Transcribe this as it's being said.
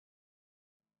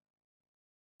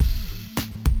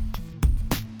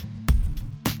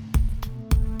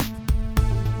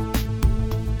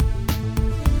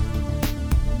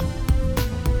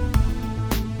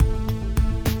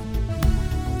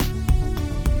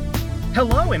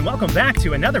Hello and welcome back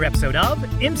to another episode of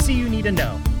MCU Need to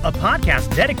Know, a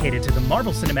podcast dedicated to the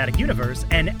Marvel Cinematic Universe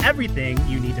and everything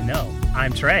you need to know.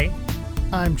 I'm Trey.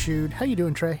 I'm Jude. How you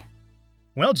doing, Trey?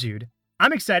 Well, Jude,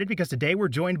 I'm excited because today we're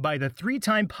joined by the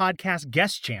three-time podcast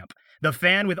guest champ, the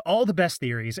fan with all the best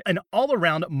theories, an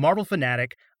all-around Marvel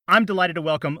fanatic. I'm delighted to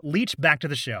welcome Leech back to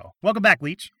the show. Welcome back,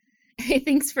 Leech. Hey,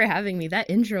 thanks for having me. That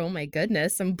intro, oh my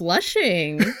goodness, I'm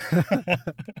blushing.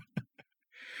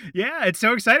 Yeah, it's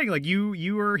so exciting. Like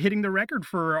you were hitting the record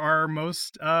for our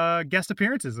most guest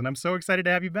appearances, and I'm so excited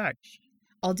to have you back.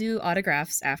 I'll do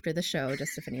autographs after the show,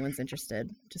 just if anyone's interested.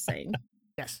 Just saying.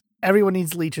 Yes. Everyone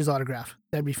needs Leech's autograph.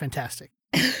 That'd be fantastic.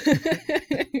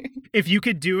 If you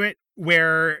could do it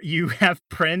where you have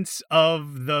prints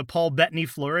of the Paul Bettany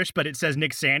flourish, but it says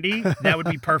Nick Sandy, that would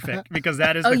be perfect because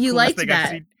that is the you coolest liked thing that. I've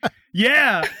seen.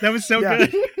 Yeah, that was so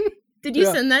good. Did you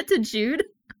send that to Jude?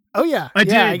 Oh, yeah. I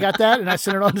did. I got that, and I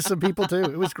sent it on to some people, too.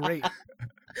 It was great.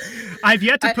 I've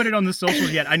yet to put it on the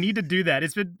socials yet. I need to do that.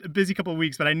 It's been a busy couple of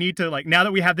weeks, but I need to, now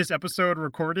that we have this episode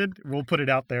recorded, we'll put it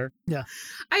out there. Yeah.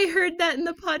 I heard that in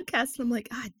the podcast, and I'm like,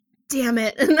 ah, damn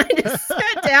it. And I just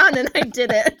sat down and I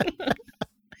did it.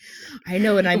 I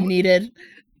know when I'm needed.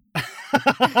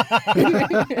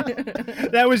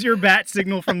 That was your bat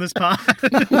signal from this pod.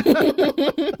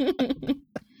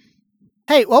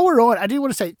 Hey, while we're on, I do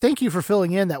want to say thank you for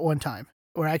filling in that one time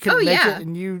where I couldn't make yeah. it,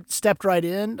 and you stepped right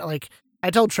in. Like, I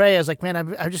told Trey, I was like, man,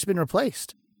 I've just been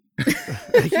replaced.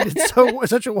 You did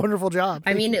such a wonderful job.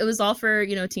 I mean, it was all for,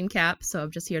 Team Cap, so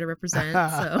I'm just here to represent.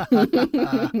 So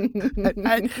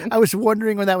I was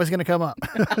wondering when that was going to come up.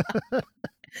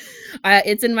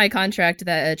 It's in my contract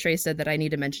that Trey said that I need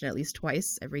to mention at least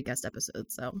twice every guest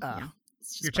episode. So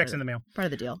Your check's in the mail. Part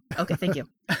of the deal. Okay, thank you.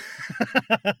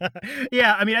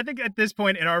 Yeah, I mean, I think at this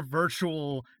point in our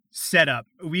virtual setup,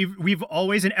 we've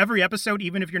always, in every episode,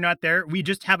 even if you're not there, we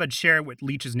just have a chair with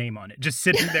Leech's name on it, just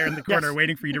sitting there in the corner Yes.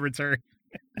 waiting for you to return.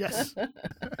 Yes.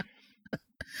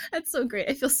 That's so great.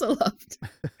 I feel so loved.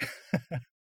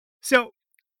 So,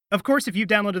 of course, if you've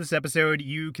downloaded this episode,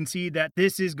 you can see that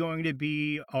this is going to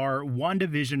be our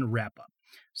WandaVision wrap-up.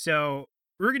 So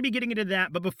we're going to be getting into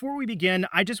that. But before we begin,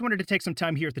 I just wanted to take some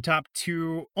time here at the top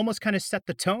to almost kind of set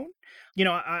the tone.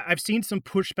 I've seen some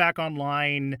pushback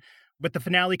online with the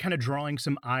finale kind of drawing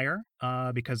some ire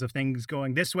because of things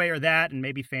going this way or that, and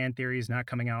maybe fan theories not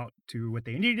coming out to what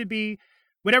they needed to be.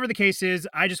 Whatever the case is,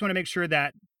 I just want to make sure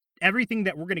that everything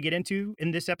that we're going to get into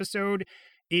in this episode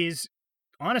is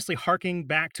honestly harking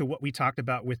back to what we talked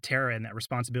about with Tara and that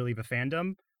responsibility of a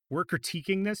fandom. We're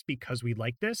critiquing this because we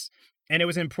like this, and it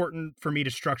was important for me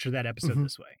to structure that episode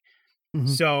this way. Mm-hmm.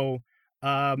 So,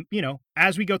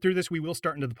 as we go through this, we will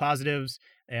start into the positives,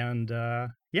 and I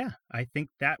think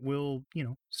that will,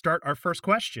 start our first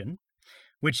question,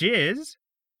 which is,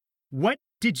 what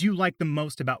did you like the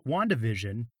most about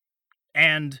WandaVision?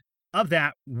 And of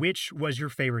that, which was your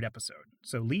favorite episode?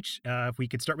 So, Leech, if we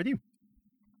could start with you.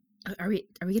 Are we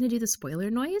going to do the spoiler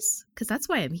noise? Because that's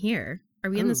why I'm here. Are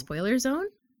we in the spoiler zone?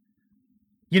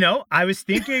 I was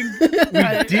thinking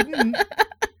we didn't.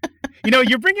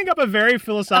 You're bringing up a very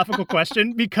philosophical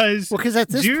question because... Well, because at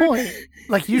this point,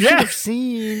 you should have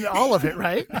seen all of it,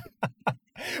 right?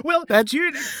 Well,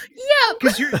 Jude... Yeah.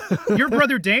 Because your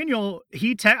brother Daniel,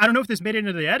 I don't know if this made it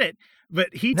into the edit,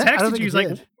 but he texted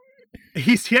you,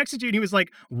 he texted you and he was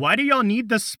like, why do y'all need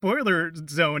the spoiler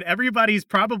zone? Everybody's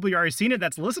probably already seen it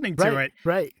that's listening to it.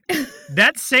 Right.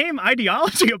 That same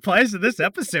ideology applies to this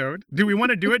episode. Do we want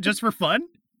to do it just for fun?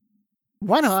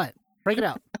 Why not? Break it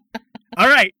out. All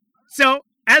right. So,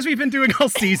 as we've been doing all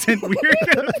season, we're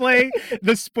going to play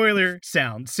the spoiler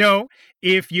sound. So,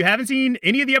 if you haven't seen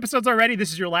any of the episodes already,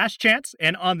 this is your last chance.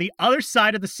 And on the other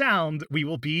side of the sound, we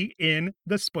will be in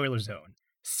the spoiler zone.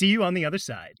 See you on the other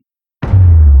side.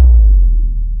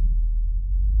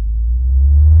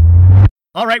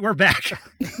 All right, we're back.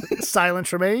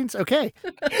 Silence remains. Okay.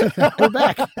 We're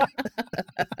back.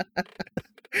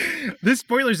 This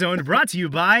spoiler zone brought to you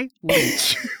by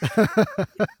Leech.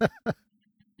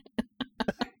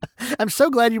 I'm so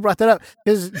glad you brought that up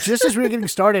because just as we were getting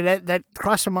started, that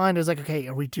crossed my mind. I was like, okay,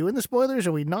 are we doing the spoilers?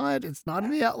 Are we not? It's not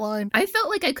in the outline. I felt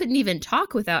like I couldn't even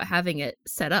talk without having it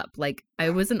set up. Like I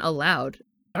wasn't allowed.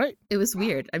 All right. It was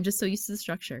weird. I'm just so used to the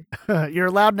structure. You're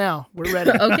allowed now. We're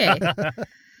ready. Okay.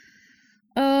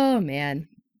 Oh, man.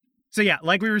 So yeah,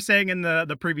 like we were saying in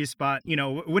the previous spot,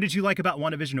 what did you like about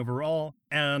WandaVision overall?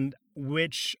 And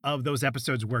which of those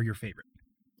episodes were your favorite?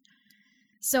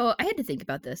 So I had to think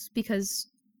about this because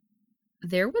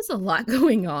there was a lot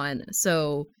going on.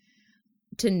 So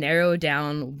to narrow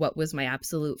down what was my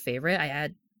absolute favorite, I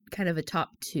had kind of a top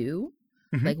two.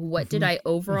 Mm-hmm. Like, what did I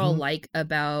overall like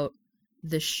about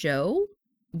the show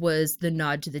was the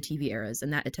nod to the TV eras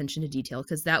and that attention to detail,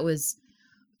 because that was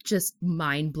just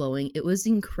mind-blowing. It was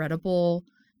incredible.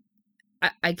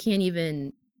 I can't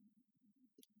even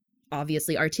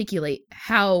obviously articulate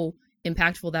how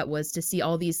impactful that was to see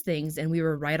all these things, and we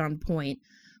were right on point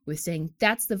with saying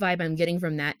that's the vibe I'm getting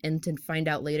from that, and to find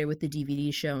out later with the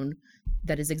DVD shown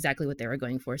that is exactly what they were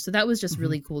going for. So that was just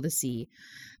really cool to see.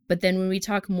 But then when we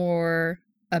talk more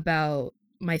about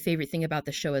my favorite thing about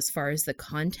the show as far as the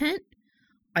content,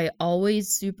 I always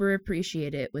super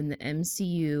appreciate it when the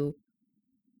MCU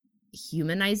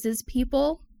humanizes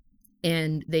people,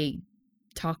 and they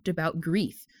talked about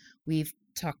grief. We've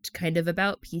talked kind of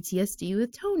about PTSD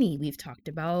with Tony. We've talked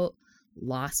about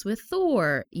loss with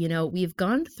Thor. You know, we've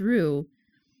gone through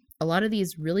a lot of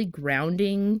these really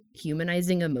grounding,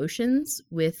 humanizing emotions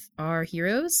with our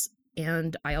heroes.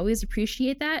 And I always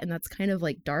appreciate that. And that's kind of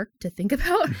like dark to think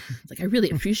about. It's like, I really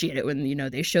appreciate it when, you know,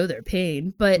 they show their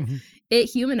pain, but it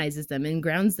humanizes them and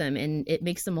grounds them, and it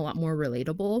makes them a lot more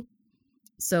relatable.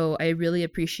 So I really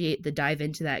appreciate the dive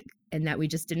into that, and that we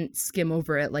just didn't skim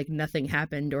over it like nothing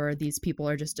happened, or these people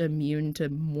are just immune to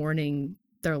mourning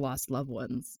their lost loved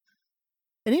ones.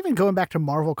 And even going back to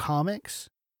Marvel Comics,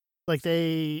 like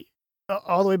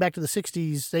all the way back to the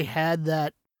 60s, they had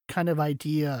that kind of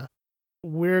idea.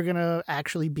 We're going to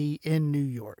actually be in New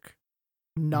York,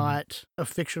 not a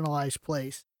fictionalized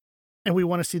place. And we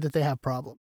want to see that they have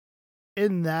problems.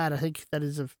 In that, I think that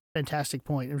is a fantastic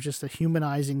point. It was just the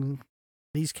humanizing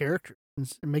these characters.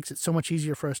 It makes it so much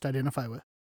easier for us to identify with.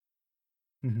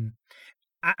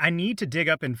 I need to dig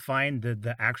up and find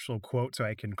the actual quote so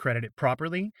I can credit it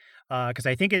properly, because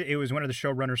I think it was one of the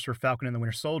showrunners for Falcon and the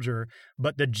Winter Soldier.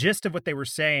 But the gist of what they were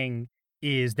saying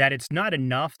is that it's not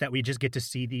enough that we just get to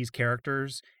see these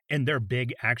characters in their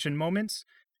big action moments.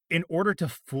 In order to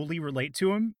fully relate to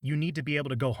them, you need to be able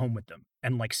to go home with them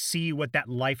and like see what that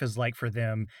life is like for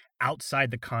them outside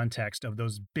the context of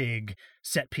those big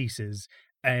set pieces.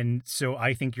 And so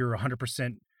I think you're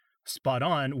 100% spot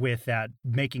on with that,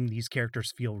 making these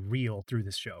characters feel real through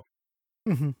this show.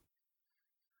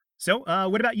 So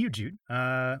what about you, Jude?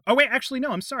 Oh, wait, actually,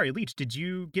 no, I'm sorry. Leech, did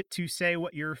you get to say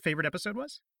what your favorite episode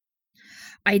was?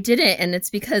 I didn't, and it's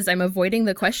because I'm avoiding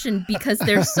the question because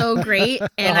they're so great,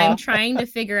 and I'm trying to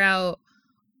figure out,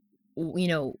 you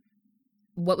know,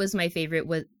 what was my favorite.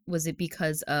 Was it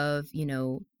because of, you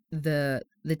know, the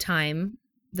time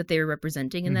that they were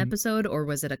representing in the episode, or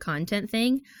was it a content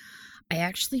thing? I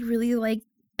actually really liked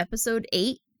episode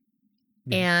 8.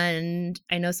 And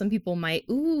I know some people might,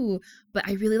 but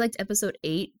I really liked episode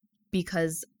 8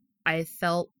 because I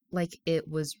felt like it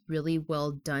was really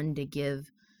well done to give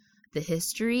the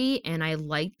history, and I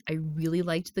really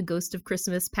liked the Ghost of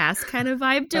Christmas Past kind of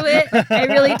vibe to it. I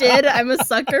really did. I'm a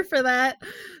sucker for that.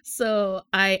 So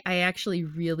I actually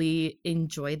really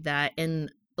enjoyed that. And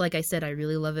like I said, I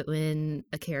really love it when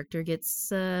a character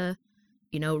gets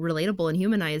you know, relatable and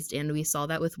humanized, and we saw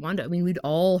that with Wanda. I mean, we'd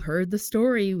all heard the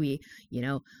story. You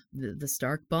know, the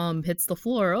Stark bomb hits the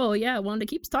floor. Oh yeah, Wanda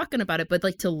keeps talking about it, but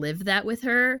like to live that with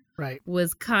her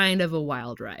was kind of a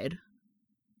wild ride.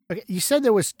 Okay, you said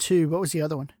there was 2. What was the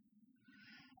other one?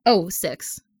 Oh,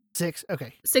 6. 6,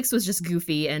 okay. 6 was just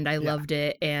goofy, and I loved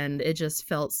it, and it just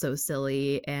felt so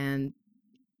silly, and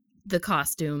the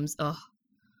costumes,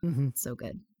 so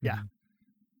good. Yeah.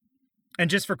 And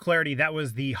just for clarity, that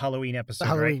was the Halloween episode,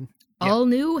 Halloween. Right? All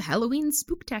new Halloween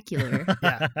Spooktacular.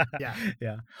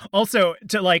 Yeah. Also,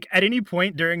 to like at any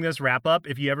point during this wrap up,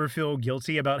 if you ever feel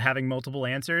guilty about having multiple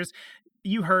answers,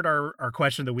 you heard our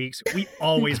question of the weeks. We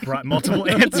always brought multiple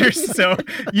answers, so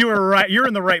you were right. You're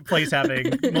in the right place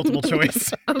having multiple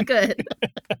choice. Oh, good.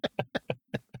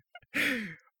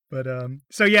 But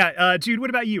so yeah, Jude, what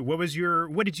about you? What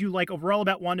did you like overall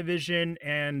about WandaVision,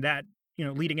 and that, you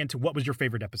know, leading into what was your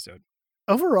favorite episode?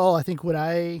 Overall, I think what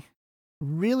I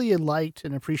really liked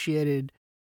and appreciated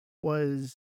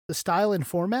was the style and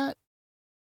format.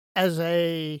 I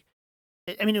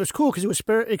mean, it was cool because it was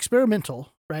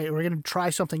experimental, right? We're going to try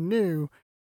something new,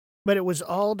 but it was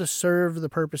all to serve the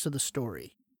purpose of the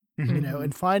story, you know,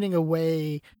 and finding a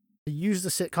way to use the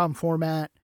sitcom format,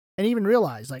 and even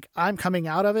realize, like, I'm coming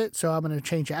out of it, so I'm going to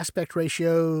change aspect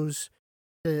ratios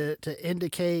to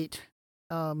indicate,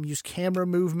 use camera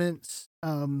movements.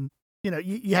 You know,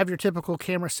 you have your typical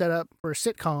camera setup for a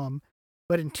sitcom,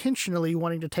 but intentionally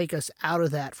wanting to take us out of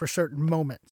that for certain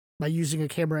moments by using a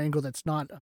camera angle that's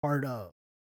not a part of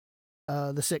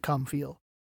the sitcom feel.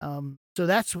 So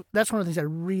that's one of the things I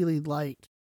really liked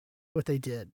what they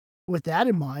did. With that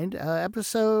in mind,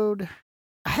 episode,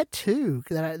 I had 2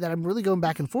 that I'm really going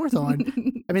back and forth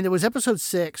on. I mean, there was episode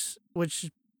 6, which is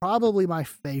probably my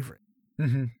favorite.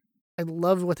 I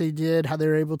loved what they did, how they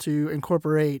were able to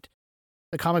incorporate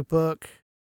the comic book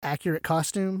accurate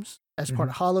costumes as part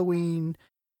of Halloween.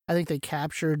 I think they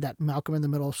captured that Malcolm in the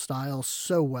Middle style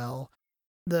so well.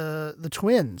 The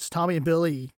twins, Tommy and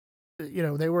Billy,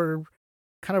 they were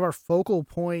kind of our focal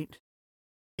point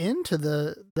into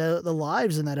the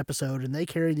lives in that episode, and they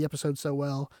carried the episode so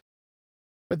well.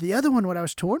 But the other one, what I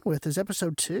was torn with, is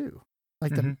episode 2.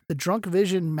 Like the Drunk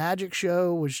Vision magic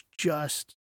show was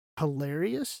just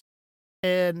hilarious,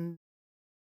 and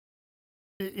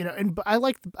and I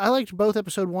liked both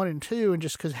episode 1 and 2, and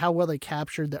just because how well they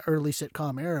captured the early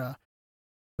sitcom era.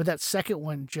 But that second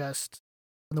one, just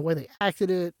and the way they acted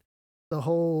it, the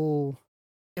whole,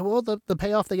 the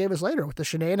payoff they gave us later with the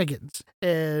shenanigans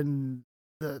and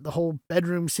the whole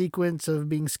bedroom sequence of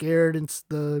being scared and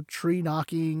the tree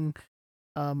knocking,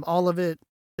 all of it.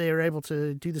 They are able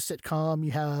to do the sitcom.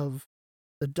 You have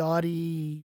the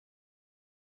Dottie,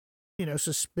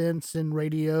 suspense and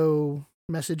radio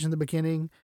message in the beginning,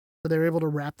 so they're able to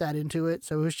wrap that into it.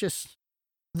 So it was just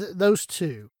those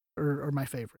two are my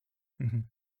favorite.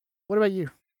 What about you?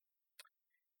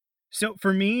 So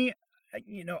for me,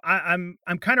 I'm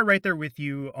kind of right there with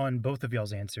you on both of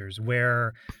y'all's answers,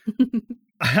 where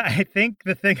I think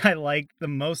the thing I like the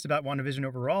most about WandaVision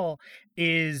overall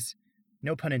is,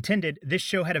 no pun intended, this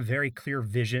show had a very clear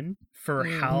vision for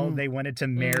how they wanted to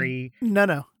marry.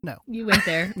 No. You went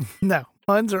there. No.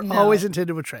 Puns are always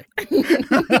intended with Trey.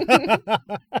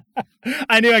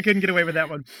 I knew I couldn't get away with that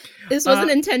one. This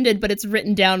wasn't intended, but it's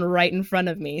written down right in front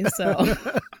of me. So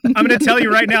I'm going to tell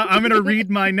you right now, I'm going to read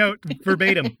my note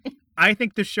verbatim. I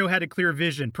think this show had a clear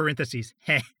vision, parentheses.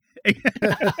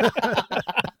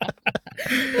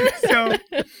 So,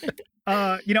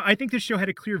 I think this show had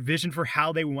a clear vision for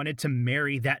how they wanted to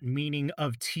marry that meaning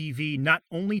of TV, not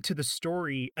only to the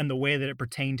story and the way that it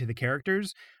pertained to the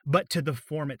characters, but to the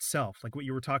form itself. Like what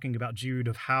you were talking about, Jude,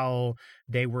 of how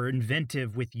they were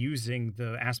inventive with using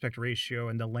the aspect ratio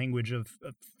and the language of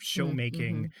show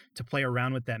making to play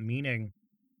around with that meaning.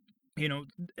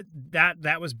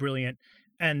 That was brilliant.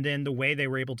 And then the way they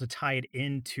were able to tie it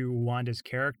into Wanda's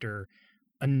character,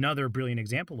 another brilliant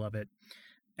example of it.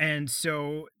 And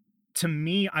so, to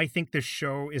me, I think the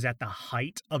show is at the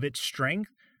height of its strength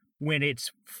when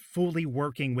it's fully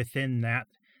working within that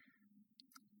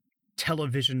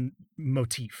television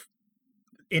motif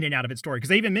in and out of its story. Because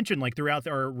I even mentioned, like, throughout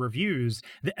our reviews,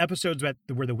 the episodes that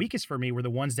were the weakest for me were the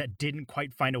ones that didn't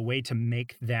quite find a way to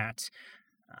make that,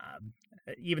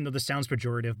 even though this sounds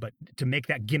pejorative, but to make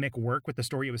that gimmick work with the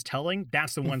story it was telling.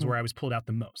 That's the ones where I was pulled out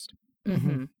the most.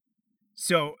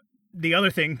 So the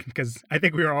other thing, because I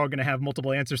think we are all going to have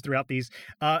multiple answers throughout these,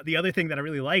 the other thing that I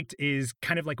really liked is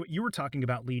kind of like what you were talking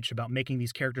about, Leach, about making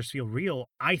these characters feel real.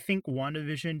 I think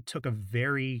WandaVision took a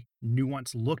very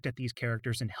nuanced look at these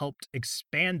characters and helped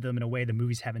expand them in a way the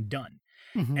movies haven't done.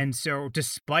 And so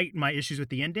despite my issues with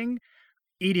the ending,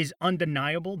 it is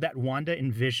undeniable that Wanda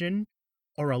and Vision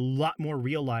are a lot more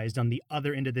realized on the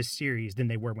other end of this series than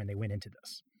they were when they went into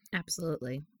this.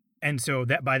 Absolutely. And so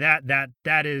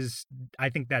that is, I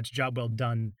think that's job well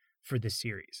done for this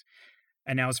series.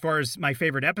 And now, as far as my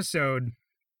favorite episode,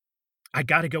 I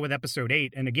got to go with episode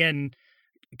 8. And again,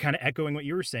 kind of echoing what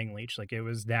you were saying, Leach, like it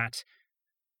was that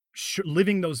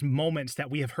living those moments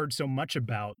that we have heard so much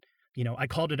about. I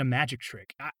called it a magic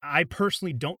trick. I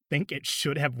personally don't think it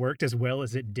should have worked as well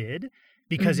as it did,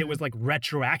 because it was like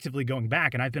retroactively going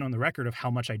back. And I've been on the record of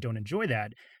how much I don't enjoy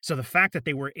that. So the fact that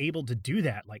they were able to do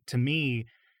that, like, to me,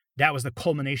 that was the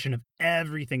culmination of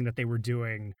everything that they were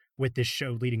doing with this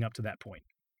show leading up to that point.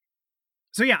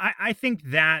 So yeah, I think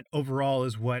that overall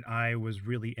is what I was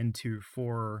really into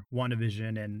for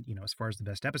WandaVision, and, as far as the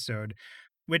best episode,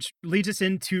 which leads us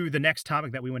into the next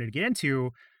topic that we wanted to get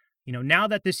into. Now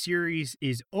that this series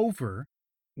is over,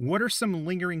 what are some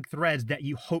lingering threads that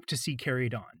you hope to see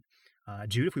carried on?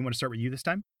 Jude, if we want to start with you this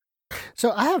time.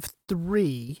 So I have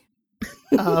 3.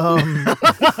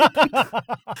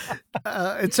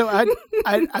 And so I'm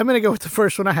going to go with the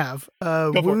first one I have.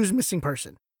 Wu's missing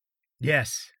person.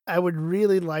 Yes. I would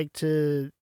really like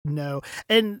to know.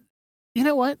 And you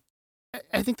know what?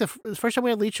 I think the first time we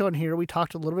had Leach on here, we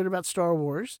talked a little bit about Star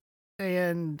Wars,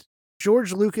 and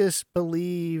George Lucas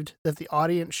believed that the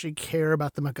audience should care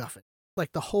about the MacGuffin.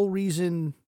 Like, the whole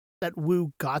reason that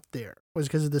Wu got there was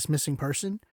because of this missing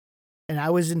person, and I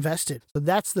was invested. So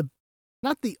that's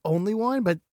not the only one,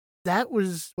 but that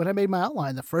was, when I made my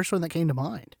outline, the first one that came to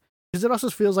mind. Because it also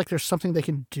feels like there's something they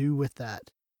can do with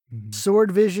that.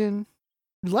 Sword Vision,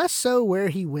 less so where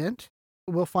he went.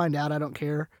 We'll find out, I don't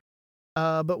care.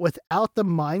 But without the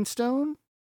Mind Stone,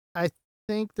 I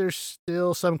think there's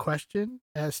still some question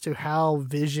as to how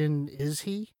Vision is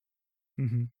he.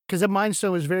 Mm-hmm. because the Mind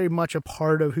Stone was very much a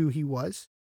part of who he was.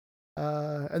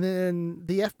 And then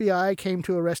the FBI came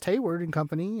to arrest Hayward and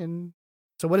company. And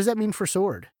so, what does that mean for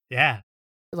Sword? Yeah.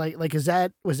 Like, was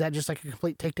that just like a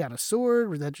complete takedown of Sword?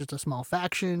 Was that just a small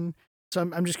faction? So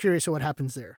I'm just curious of what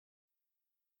happens there.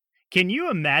 Can you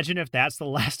imagine if that's the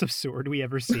last of Sword we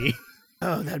ever see?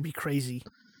 Oh, that'd be crazy.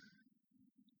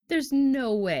 There's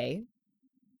no way.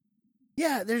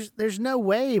 Yeah, there's no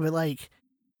way, but like,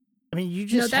 I mean, you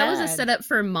just that was a setup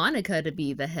for Monica to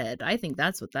be the head. I think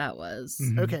that's what that was.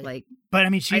 Mhm. Okay. Like, But I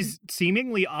mean, she's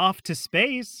seemingly off to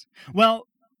space. Well,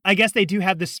 I guess they do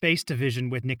have the space division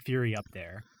with Nick Fury up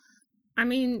there. I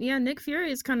mean, yeah, Nick Fury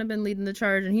has kind of been leading the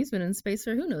charge, and he's been in space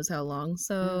for who knows how long.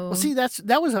 So, Well, see,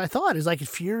 that was what I thought. Is like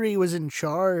Fury was in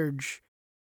charge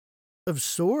of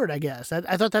Sword. I guess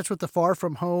I thought that's what the Far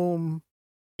From Home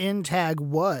end tag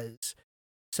was.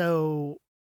 So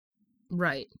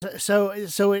right.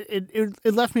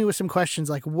 it left me with some questions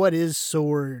like, what is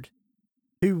Sword?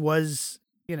 Who was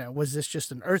was this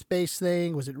just an Earth-based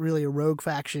thing? Was it really a rogue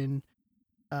faction?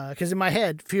 Because in my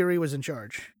head, Fury was in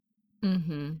charge.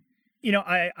 Mm-hmm. You know,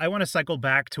 I want to cycle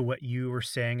back to what you were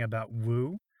saying about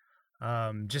Wu.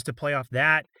 Just to play off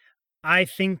that, I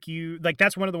think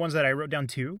that's one of the ones that I wrote down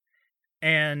too.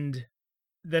 And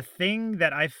the thing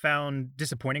that I found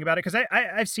disappointing about it, because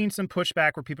I've seen some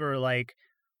pushback where people are like,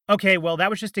 okay, well,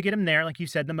 that was just to get him there, like you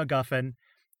said, the MacGuffin.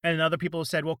 And other people have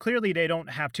said, well, clearly they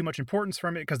don't have too much importance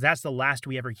from it because that's the last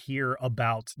we ever hear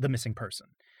about the missing person.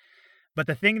 But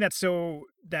the thing that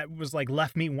was like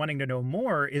left me wanting to know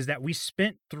more is that we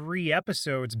spent 3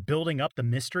 episodes building up the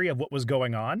mystery of what was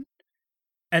going on.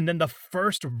 And then the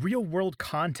first real world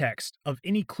context of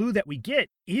any clue that we get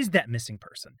is that missing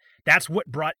person. That's what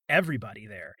brought everybody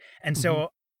there. And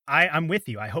so I'm with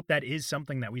you. I hope that is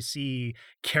something that we see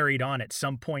carried on at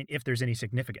some point if there's any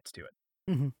significance to it.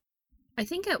 Mm-hmm. I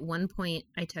think at one point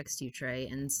I texted you, Trey,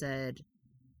 and said,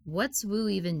 what's Wu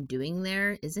even doing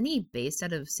there? Isn't he based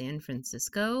out of San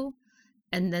Francisco?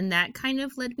 And then that kind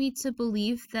of led me to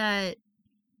believe that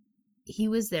he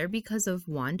was there because of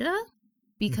Wanda,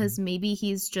 because maybe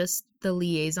he's just the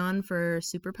liaison for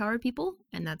superpower people,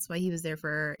 and that's why he was there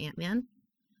for Ant-Man.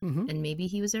 And maybe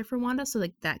he was there for Wanda, so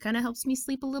like that kind of helps me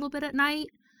sleep a little bit at night.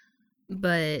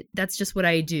 But that's just what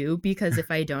I do, because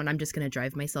if I don't, I'm just going to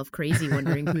drive myself crazy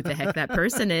wondering who the heck that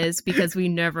person is, because we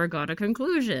never got a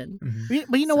conclusion.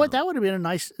 But you know what? That would have been a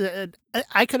nice...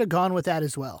 I could have gone with that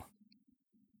as well.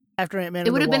 After Ant-Man,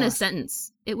 it would have been a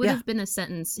sentence. It would have been a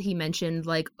sentence. He mentioned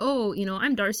like, "Oh,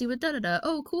 I'm Darcy with da da da.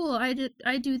 Oh, cool. I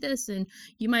do this, and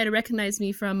you might have recognized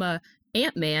me from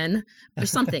Ant-Man or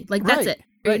something." Like that's it.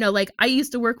 Right. Like I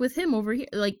used to work with him over here.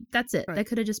 Like that's it. Right. That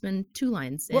could have just been 2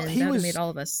 lines, and that would have made all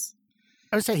of us.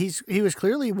 I would say he was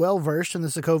clearly well versed in the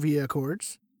Sokovia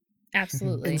Accords.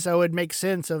 Absolutely. And so it makes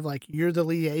sense of like you're the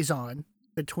liaison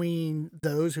between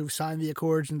those who've signed the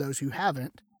Accords and those who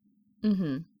haven't.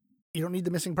 You don't need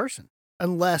the missing person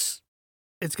unless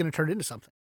it's going to turn into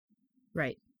something.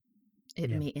 Right.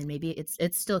 And maybe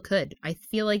it still could. I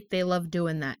feel like they love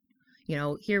doing that.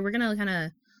 Here we're going to kind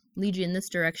of lead you in this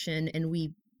direction, and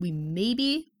we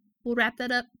maybe will wrap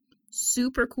that up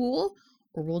super cool,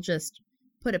 or we'll just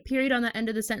put a period on the end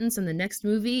of the sentence in the next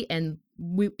movie, and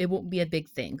it won't be a big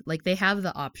thing. Like they have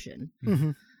the option.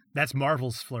 That's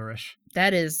Marvel's flourish.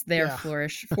 That is their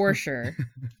flourish for sure.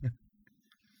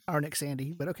 Our Nick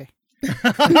Sandy, but okay.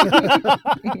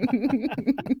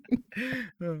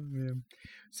 Oh, man.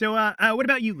 So what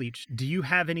about you, Leech? Do you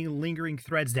have any lingering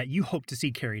threads that you hope to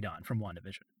see carried on from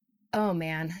WandaVision? Oh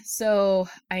man, so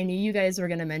I knew you guys were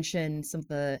going to mention some of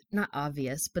the not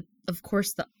obvious, but of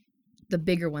course the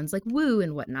bigger ones like Wu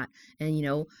and whatnot,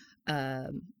 and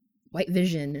White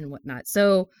Vision and whatnot.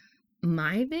 So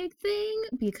my big thing,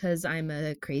 because I'm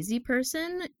a crazy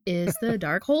person, is the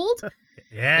Darkhold.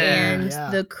 And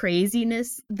the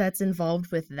craziness that's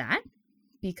involved with that,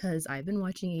 because I've been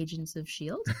watching Agents of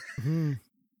S.H.I.E.L.D.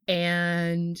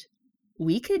 And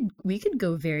we could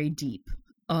go very deep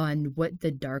on what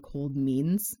the Darkhold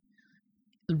means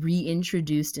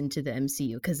reintroduced into the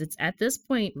MCU, because it's at this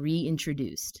point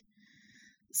reintroduced.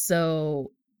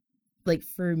 So like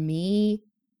for me,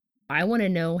 I want to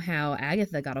know how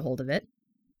Agatha got a hold of it.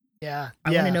 I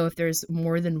want to know if there's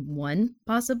more than one,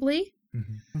 possibly.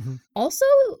 Also,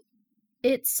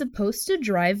 it's supposed to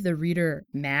drive the reader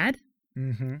mad.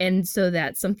 And so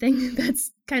that's something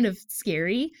that's kind of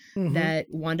scary, that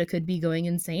Wanda could be going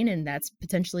insane, and that's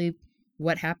potentially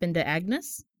what happened to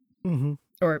Agnes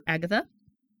or Agatha.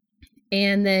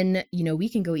 And then, we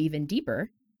can go even deeper.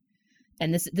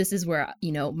 And this is where,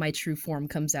 my true form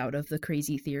comes out of the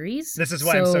crazy theories. This is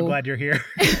why I'm so glad you're here.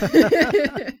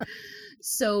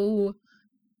 So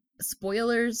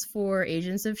spoilers for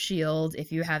Agents of S.H.I.E.L.D.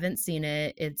 If you haven't seen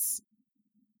it, it's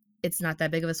not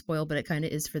that big of a spoil, but it kind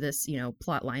of is for this,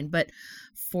 plot line. But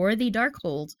for the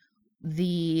Darkhold,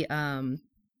 the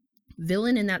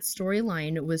villain in that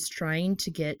storyline was trying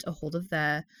to get a hold of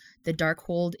the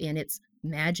Darkhold and its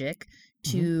magic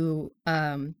to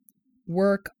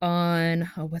work on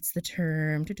what's the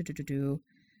term?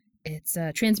 It's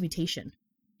transmutation.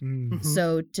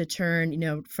 So to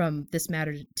turn, from this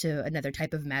matter to another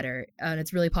type of matter, and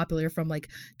it's really popular from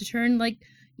to turn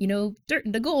dirt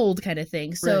into gold kind of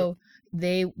thing. So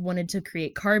they wanted to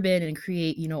create carbon and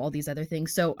create all these other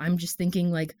things. So I'm just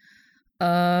thinking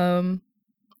hello,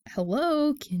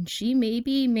 can she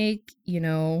maybe make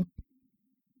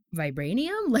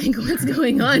vibranium? What's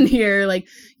going on here?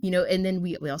 And then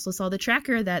we also saw the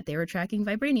tracker that they were tracking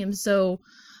vibranium. So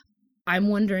I'm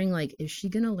wondering, is she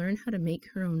going to learn how to make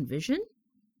her own vision?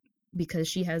 Because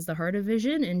she has the heart of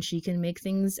vision and she can make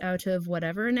things out of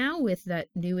whatever now with that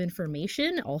new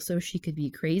information. Also, she could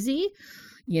be crazy.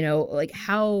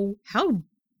 How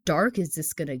dark is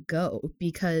this going to go?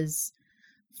 Because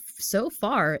so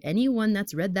far, anyone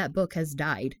that's read that book has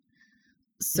died.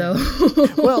 So,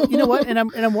 well, you know what? And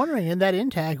I'm wondering, in that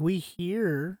intag, we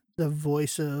hear the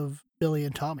voice of Billy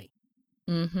and Tommy.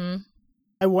 Mm-hmm.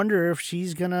 I wonder if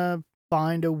she's gonna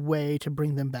find a way to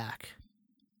bring them back.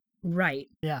 Right.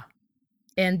 Yeah.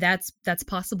 And that's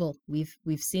possible. We've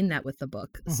seen that with the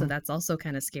book, so that's also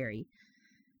kind of scary.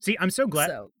 See, I'm so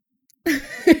glad.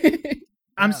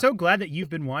 I'm so glad that you've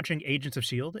been watching Agents of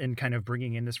S.H.I.E.L.D. and kind of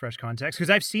bringing in this fresh context,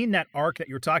 because I've seen that arc that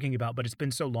you're talking about, but it's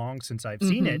been so long since I've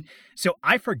seen it. So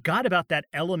I forgot about that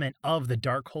element of the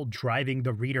Darkhold driving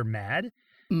the reader mad.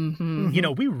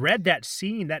 We read that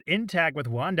scene, that intag with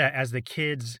Wanda as the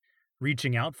kids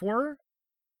reaching out for her.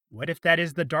 What if that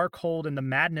is the Darkhold and the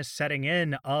madness setting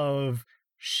in of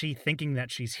she thinking that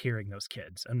she's hearing those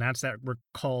kids? And that's that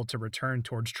call to return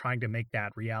towards trying to make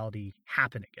that reality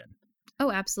happen again. Oh,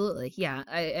 absolutely. Yeah.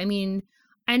 I mean,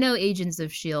 I know Agents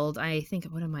of S.H.I.E.L.D. I think,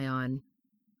 what am I on?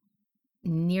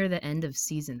 Near the end of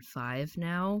season 5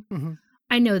 now.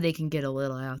 I know they can get a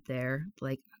little out there.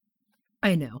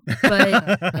 I know.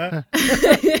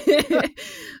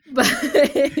 But,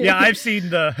 yeah, I've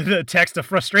seen the text of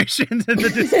frustrations in the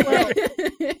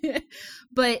display.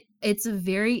 But it's a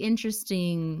very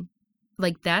interesting...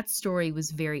 that story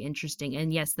was very interesting.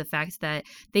 And yes, the fact that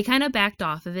they kind of backed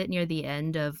off of it near the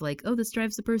end of oh, this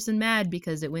drives the person mad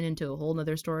because it went into a whole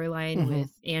nother storyline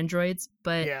with androids.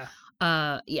 But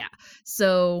yeah.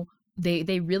 So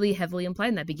they really heavily implied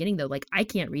in that beginning though, I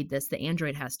can't read this, the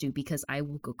android has to, because I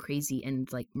will go crazy and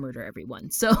murder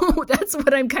everyone. So that's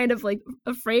what I'm kind of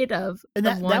afraid of. And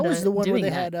that was the one where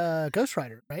they had Ghost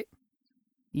Rider, right?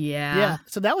 Yeah.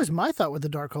 So that was my thought with the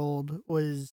Darkhold,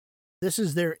 was this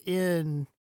is their in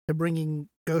to bringing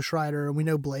Ghost Rider, and we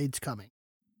know Blade's coming.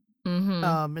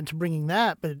 And to bringing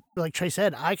that, but like Trey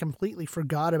said, I completely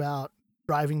forgot about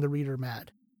driving the reader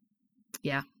mad.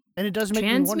 Yeah. And it does make me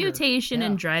wonder. Transmutation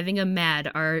and driving them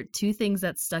mad are two things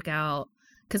that stuck out.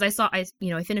 Because I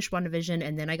finished WandaVision,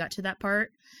 and then I got to that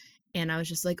part, and I was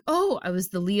just I was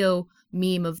the Leo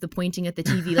meme of the pointing at the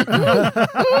TV,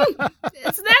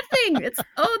 it's that thing.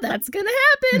 That's gonna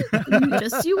happen.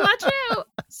 Just you watch out.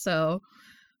 So,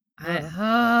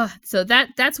 so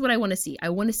that's what I want to see. I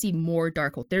want to see more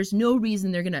Darkhold. There's no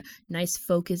reason they're gonna nice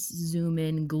focus, zoom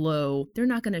in, glow. They're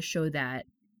not gonna show that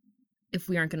if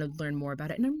we aren't gonna learn more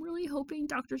about it. And I'm really hoping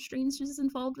Doctor Strange is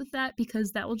involved with that,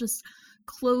 because that will just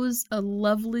close a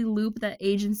lovely loop that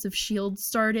Agents of S.H.I.E.L.D.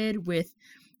 started with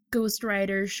Ghost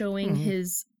Rider showing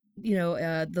his,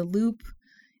 the loop.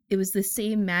 It was the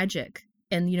same magic.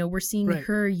 And, we're seeing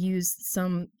her use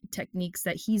some techniques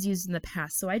that he's used in the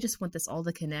past. So I just want this all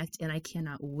to connect, and I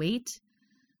cannot wait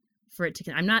for it to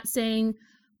connect. I'm not saying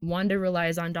Wanda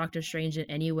relies on Doctor Strange in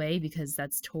any way, because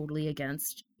that's totally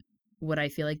against what I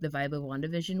feel like the vibe of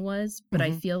WandaVision was. But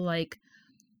I feel like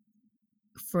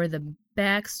for the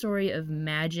backstory of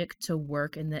magic to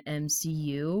work in the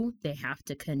MCU, they have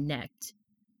to connect.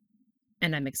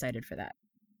 And I'm excited for that.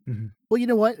 Well, you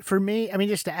know what? For me, I mean,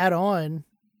 just to add on,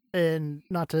 and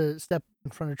not to step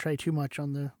in front of Trey too much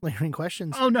on the lingering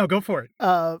questions. Oh, no, go for it.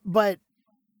 But,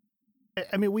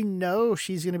 I mean, we know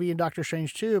she's going to be in Doctor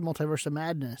Strange 2, Multiverse of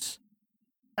Madness.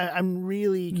 I'm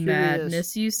really curious.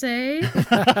 Madness, you say?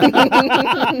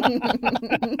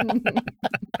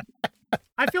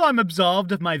 I feel I'm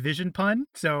absolved of my vision pun,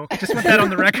 so just want that on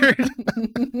the record.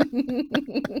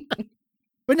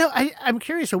 But no, I'm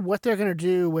curious of what they're going to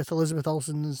do with Elizabeth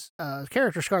Olsen's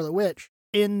character, Scarlet Witch,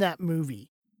 in that movie.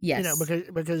 Yes.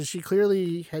 Because she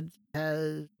clearly has,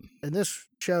 in this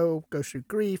show, goes through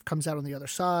grief, comes out on the other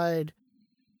side.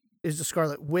 is the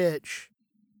Scarlet Witch.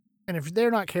 And if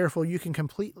they're not careful, you can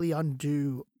completely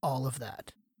undo all of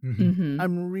that. Mm-hmm.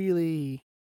 I'm really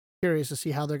curious to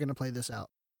see how they're going to play this out.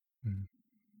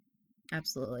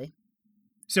 Absolutely.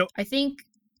 So I think.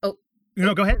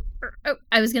 No, go ahead. Oh,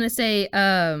 I was gonna say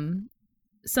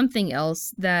something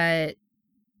else that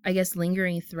I guess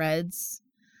lingering threads.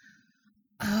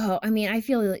 Oh, I mean, I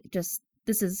feel like just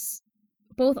this is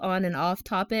both on and off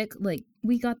topic. Like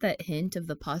we got that hint of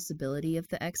the possibility of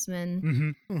the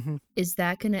X-Men. Is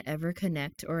that gonna ever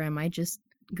connect, or am I just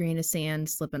grain of sand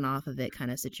slipping off of it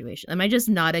kind of situation? Am I just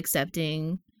not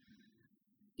accepting,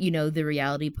 the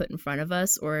reality put in front of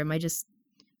us, or am I just,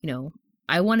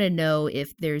 I want to know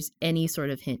if there's any sort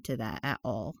of hint to that at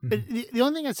all. The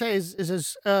only thing I'd say is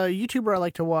as a YouTuber I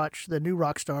like to watch, the New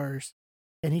Rockstars,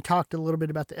 and he talked a little bit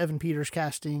about the Evan Peters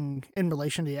casting in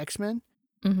relation to the X-Men.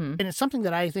 Mm-hmm. And it's something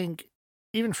that I think,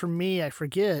 even for me, I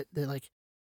forget that, like,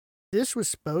 this was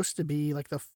supposed to be, like,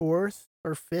 the fourth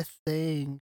or fifth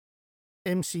thing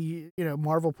MCU,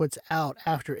 Marvel puts out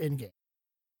after Endgame.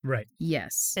 Right.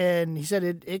 Yes. And he said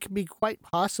it could be quite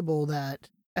possible that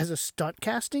as a stunt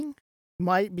casting,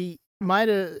 might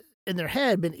have in their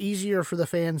head been easier for the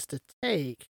fans to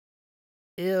take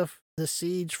if the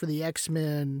seeds for the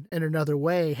X-Men in Another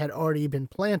Way had already been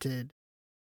planted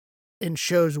in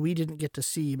shows we didn't get to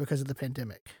see because of the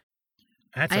pandemic.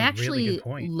 That's I a actually really good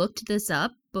point. looked this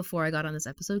up before I got on this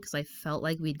episode because I felt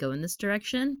like we'd go in this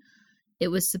direction. It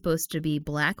was supposed to be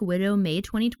Black Widow May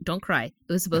 2020. Don't cry.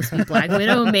 It was supposed to be Black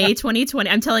Widow May 2020.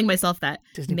 I'm telling myself that.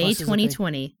 Disney May Plus is a thing.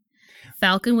 2020.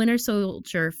 Falcon Winter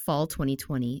Soldier Fall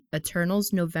 2020.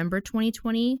 Eternals November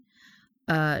 2020.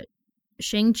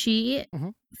 Shang-Chi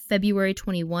February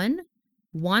 21.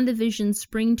 WandaVision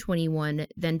Spring 21.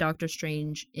 Then Doctor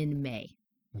Strange in May.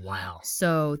 Wow.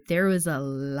 So there was a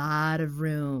lot of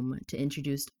room to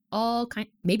introduce all kind.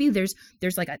 Maybe there's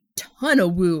like a ton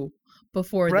of woo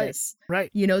before this.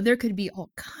 Right. There could be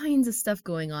all kinds of stuff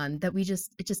going on that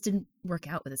it just didn't work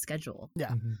out with the schedule.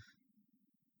 Yeah.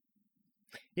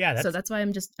 Yeah. So that's why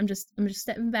I'm just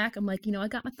stepping back. I'm like, I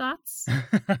got my thoughts,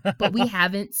 but we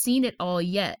haven't seen it all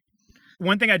yet.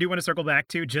 One thing I do want to circle back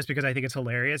to, just because I think it's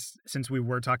hilarious, since we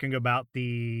were talking about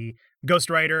the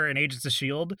Ghost Rider and Agents of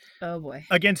S.H.I.E.L.D. Oh, boy.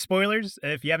 Again, spoilers,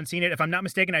 if you haven't seen it. If I'm not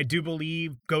mistaken, I do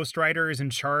believe Ghost Rider is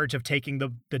in charge of taking the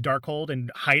Darkhold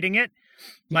and hiding it.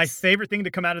 Yes. My favorite thing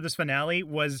to come out of this finale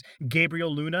was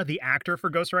Gabriel Luna, the actor for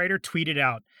Ghost Rider, tweeted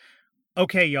out,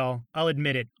 "Okay, y'all, I'll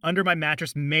admit it. Under my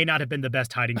mattress may not have been the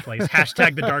best hiding place.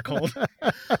 Hashtag the Darkhold."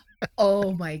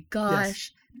 Oh, my gosh.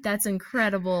 Yes. That's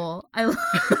incredible.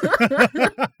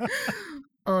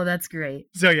 Oh, that's great.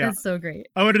 So yeah, that's so great.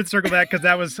 I wanted to circle back because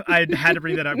I had to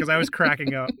bring that up because I was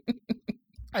cracking up.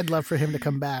 I'd love for him to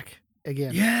come back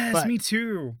again. Yes, me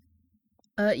too.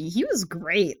 He was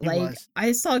great. He was.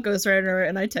 I saw Ghost Rider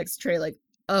and I texted Trey like,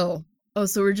 oh,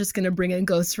 so we're just gonna bring in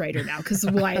Ghost Rider now because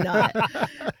why not?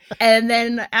 And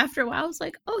then after a while, I was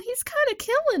like, oh, he's kind of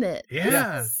killing it.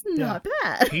 Yeah, it's not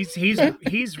bad.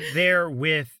 He's there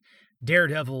with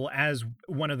Daredevil as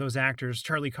one of those actors,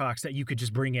 Charlie Cox, that you could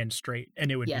just bring in straight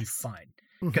and it would be fine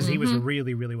because he was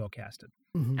really, really well casted.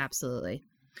 Absolutely.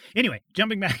 Anyway,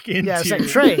 jumping back into... Yeah, it's like,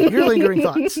 Trey, your lingering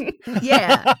thoughts.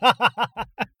 Yeah.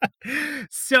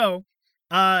 So,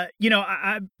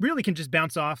 I really can just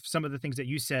bounce off some of the things that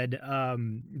you said,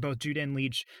 both Judah and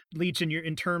Leach. Leach,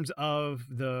 in terms of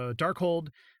the Darkhold,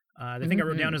 the thing I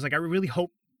wrote down is like, I really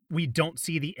hope we don't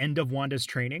see the end of Wanda's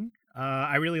training.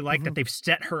 I really like that they've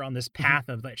set her on this path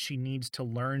of that she needs to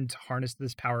learn to harness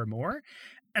this power more.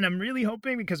 And I'm really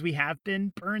hoping, because we have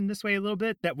been burned this way a little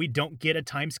bit, that we don't get a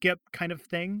time skip kind of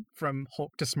thing from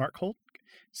Hulk to Smart Hulk.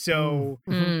 So,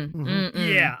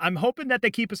 yeah, I'm hoping that they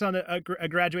keep us on a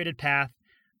graduated path.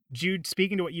 Jude,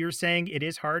 speaking to what you're saying, it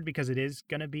is hard because it is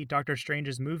going to be Doctor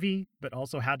Strange's movie, but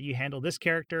also how do you handle this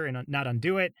character and not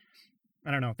undo it?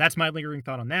 I don't know. That's my lingering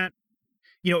thought on that.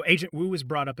 Agent Wu was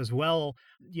brought up as well.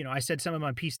 I said some of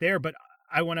my piece there, but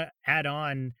I want to add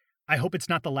on, I hope it's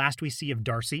not the last we see of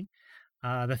Darcy.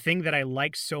 The thing that I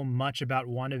like so much about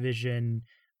WandaVision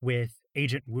with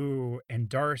Agent Wu and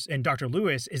Darcy and Dr.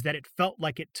 Lewis is that it felt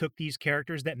like it took these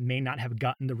characters that may not have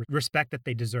gotten the respect that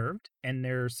they deserved in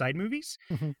their side movies,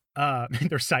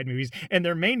 their side movies and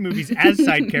their main movies as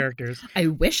side characters. I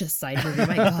wish a side movie,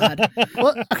 my God.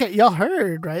 Well, okay, y'all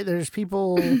heard, right? There's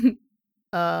people...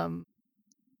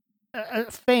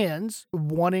 fans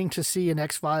wanting to see an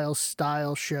X-Files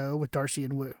style show with Darcy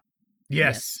and Wu.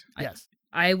 Yes.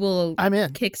 I will I'm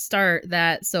in. Kickstart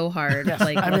that so hard. Yes,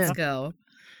 let's go.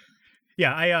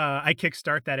 Yeah, I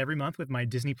kickstart that every month with my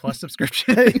Disney Plus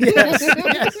subscription. Yes.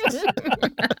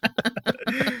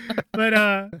 But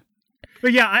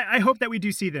But yeah, I hope that we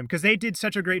do see them because they did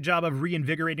such a great job of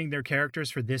reinvigorating their characters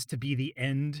for this to be the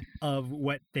end of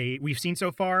what we've seen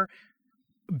so far.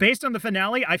 Based on the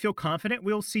finale, I feel confident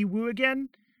we'll see Wu again.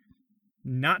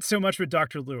 Not so much with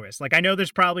Dr. Lewis. Like, I know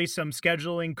there's probably some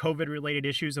scheduling, COVID-related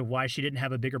issues of why she didn't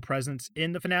have a bigger presence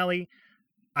in the finale.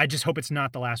 I just hope it's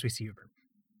not the last we see of her.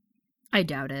 I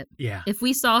doubt it. Yeah. If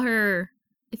we saw her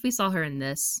in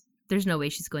this, there's no way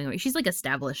she's going away. She's like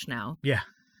established now. Yeah.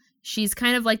 She's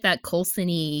kind of like that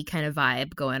Coulson-y kind of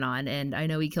vibe going on. And I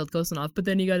know he killed Coulson off, but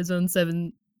then he got his own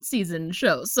 7-season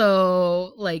show.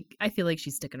 So, like, I feel like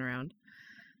she's sticking around.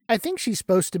 I think she's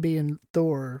supposed to be in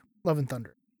Thor: Love and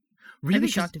Thunder. Really? I'd be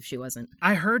shocked if she wasn't.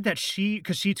 I heard that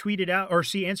because she tweeted out, or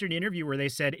she answered an interview where they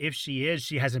said if she is,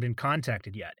 she hasn't been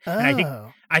contacted yet. Oh, And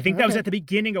I think that was okay. at the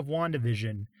beginning of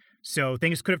WandaVision. So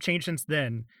things could have changed since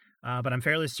then. But I'm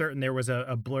fairly certain there was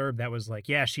a blurb that was like,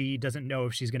 yeah, she doesn't know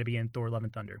if she's going to be in Thor: Love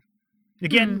and Thunder.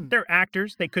 Again, they're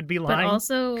actors. They could be lying. But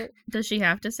also, does she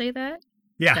have to say that?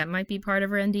 Yeah. That might be part of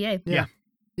her NDA. Yeah.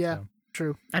 So.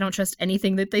 True. I don't trust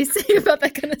anything that they say about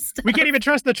that kind of stuff. We can't even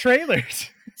trust the trailers.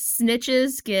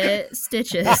 Snitches get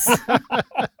stitches.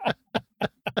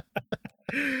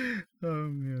 Oh,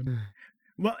 man.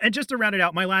 Well, and just to round it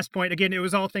out, my last point, again, it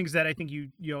was all things that I think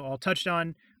you all touched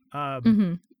on.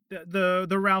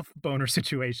 The Ralph Boner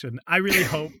situation. I really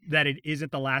hope that it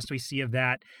isn't the last we see of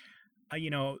that.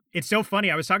 It's so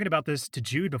funny. I was talking about this to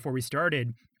Jude before we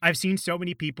started. I've seen so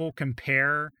many people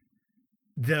compare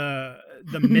the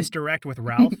misdirect with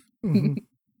Ralph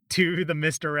to the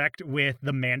misdirect with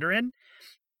the Mandarin.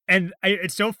 And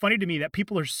it's so funny to me that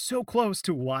people are so close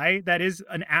to why that is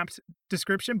an apt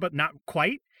description, but not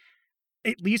quite.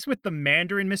 At least with the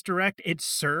Mandarin misdirect, it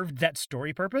served that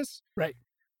story purpose. Right.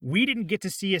 We didn't get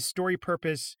to see a story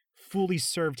purpose fully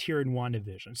served here in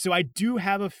WandaVision. So I do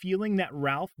have a feeling that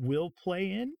Ralph will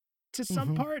play in to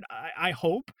some part. I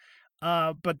hope.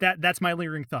 But that's my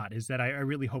lingering thought, is that I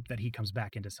really hope that he comes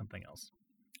back into something else.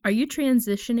 Are you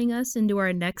transitioning us into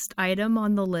our next item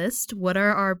on the list? What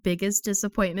are our biggest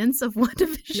disappointments of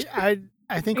WandaVision?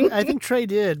 I think Trey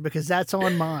did, because that's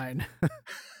on mine.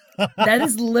 That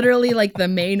is literally like the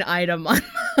main item on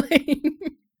mine.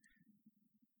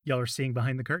 Y'all are seeing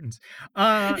behind the curtains.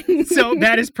 So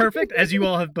that is perfect, as you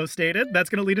all have both stated. That's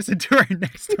going to lead us into our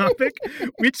next topic,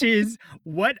 which is,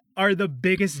 what are the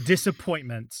biggest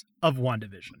disappointments of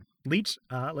WandaVision? Leech,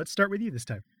 let's start with you this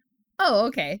time. Oh,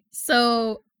 okay.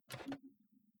 So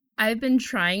I've been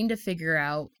trying to figure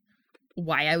out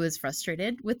why I was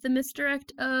frustrated with the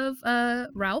misdirect of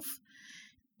Ralph.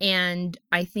 And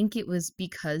I think it was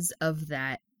because of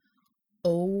that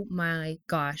oh my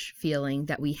gosh feeling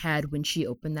that we had when she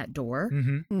opened that door,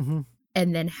 and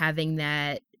then having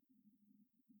that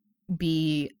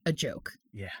be a joke.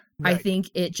 Yeah. Right. I think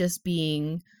it just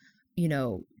being,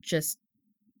 just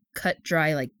cut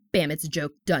dry, like, bam, it's a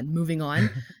joke, done, moving on.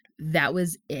 That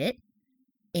was it.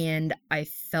 And I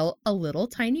felt a little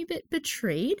tiny bit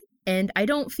betrayed. And I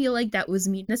don't feel like that was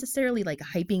me necessarily like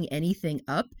hyping anything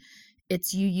up.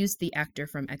 It's you used the actor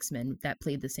from X-Men that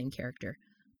played the same character.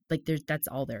 Like, that's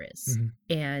all there is.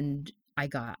 And I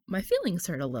got my feelings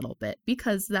hurt a little bit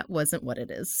because that wasn't what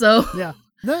it is. So yeah,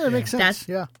 no, that makes sense.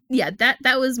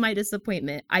 That was my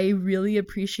disappointment. I really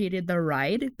appreciated the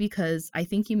ride because I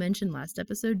think you mentioned last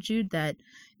episode, Jude, that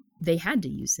they had to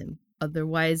use him.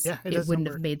 Otherwise, it wouldn't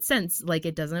have made sense. Like,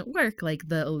 it doesn't work. Like,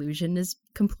 the illusion is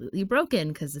completely broken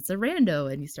because it's a rando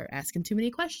and you start asking too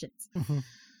many questions.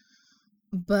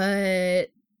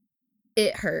 But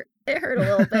it hurt. It hurt a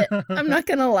little bit. I'm not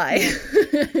going to lie.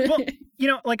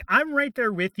 Well, I'm right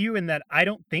there with you in that I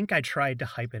don't think I tried to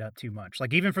hype it up too much.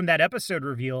 Like, even from that episode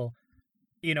reveal,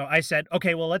 I said,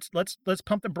 okay, well, let's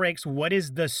pump the brakes. What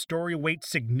is the story weight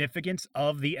significance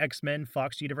of the X-Men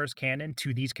Fox Universe canon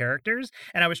to these characters?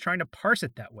 And I was trying to parse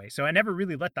it that way. So I never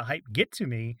really let the hype get to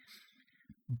me.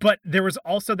 But there was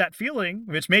also that feeling,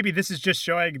 which maybe this is just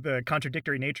showing the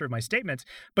contradictory nature of my statements,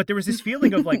 but there was this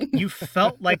feeling of like, you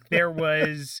felt like there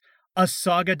was a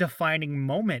saga defining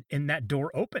moment in that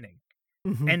door opening.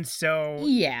 And so,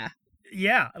 yeah,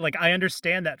 like, I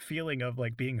understand that feeling of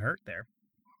like being hurt there.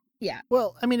 Yeah.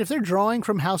 Well, I mean, if they're drawing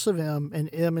from House of M, and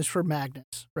M is for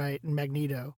Magnus, right? And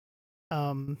Magneto.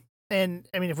 And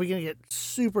I mean, if we can get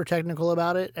super technical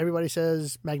about it, everybody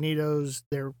says Magneto's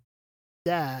their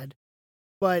dad.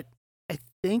 But I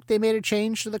think they made a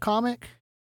change to the comic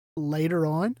later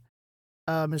on,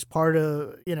 as part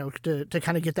of, to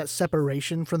kind of get that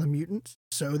separation from the mutants,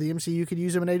 so the MCU could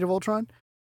use him in Age of Ultron.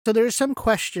 So there's some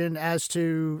question as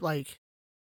to, like,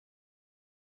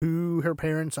 who her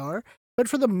parents are. But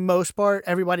for the most part,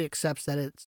 everybody accepts that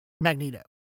it's Magneto.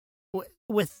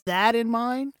 with that in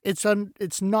mind, it's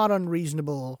not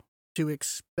unreasonable to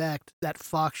expect that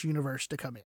Fox universe to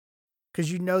come in, because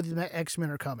the X-Men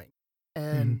are coming,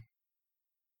 and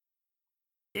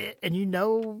you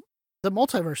know the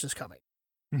multiverse is coming,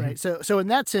 right? So in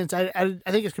that sense, I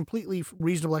think it's completely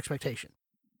reasonable expectation.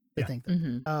 I think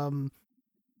that.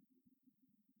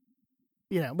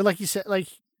 But like you said,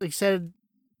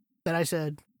 that I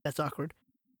said, that's awkward.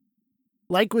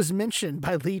 Like was mentioned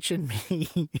by Leech and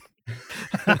me,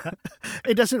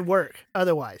 it doesn't work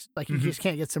otherwise. Like, you just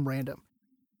can't get some random.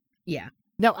 Yeah.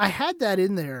 Now, I had that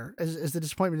in there as the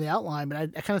disappointment in the outline, but I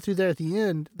kind of threw there at the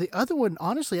end. The other one,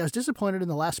 honestly, I was disappointed in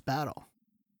the last battle.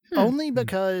 Only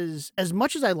because as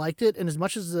much as I liked it, and as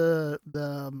much as the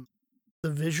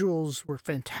visuals were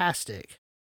fantastic,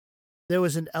 there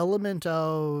was an element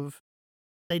of,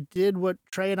 they did what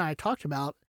Trey and I talked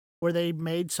about, where they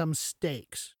made some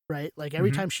stakes, right? Like,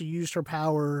 every time she used her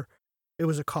power, it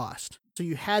was a cost. So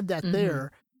you had that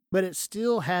there, but it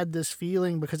still had this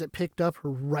feeling, because it picked up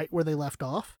right where they left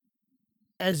off,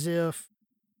 as if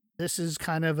this is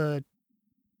kind of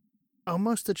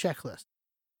almost a checklist.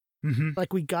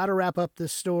 Like, we got to wrap up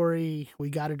this story,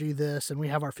 we got to do this, and we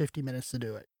have our 50 minutes to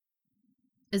do it.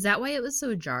 Is that why it was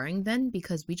so jarring then?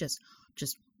 Because we just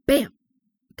bam,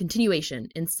 continuation,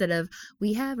 instead of,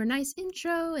 we have our nice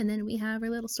intro and then we have our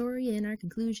little story and our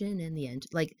conclusion and the end.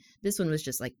 Like, this one was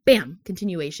just like bam,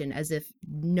 continuation, as if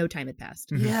no time had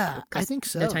passed. Yeah, I think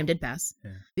so. No time did pass.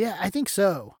 Yeah, I think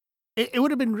so. It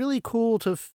would have been really cool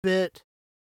to fit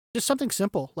just something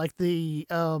simple, like to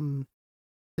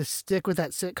stick with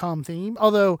that sitcom theme.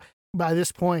 Although by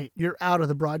this point you're out of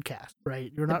the broadcast,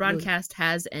 right? The broadcast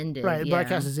has ended. Right, the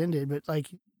broadcast has ended, but like,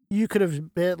 you could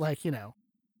have been like,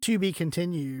 to be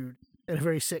continued in a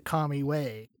very sitcom-y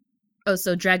way. Oh,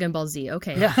 so Dragon Ball Z.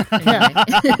 Okay. Yeah.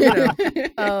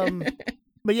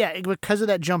 But yeah, because of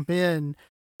that jump in,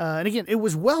 and again, it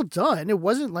was well done. It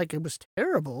wasn't like it was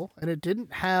terrible, and it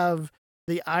didn't have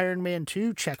the Iron Man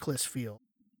 2 checklist feel.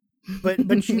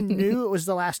 But you knew it was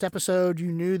the last episode.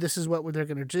 You knew this is what they're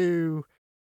going to do.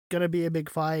 Going to be a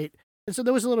big fight. And so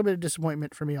there was a little bit of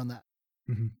disappointment for me on that.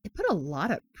 It put a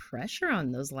lot of pressure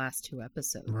on those last 2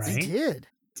 episodes. Right. It did.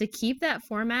 To keep that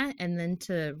format and then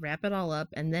to wrap it all up,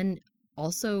 and then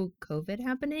also COVID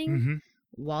happening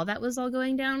while that was all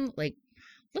going down. Like,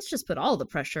 let's just put all the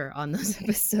pressure on those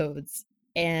episodes.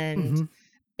 And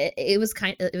it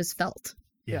was felt.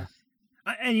 Yeah.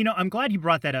 And, I'm glad you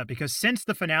brought that up, because since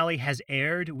the finale has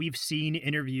aired, we've seen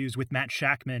interviews with Matt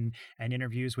Shackman and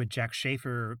interviews with Jack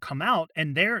Schaefer come out,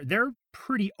 and they're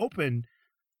pretty open.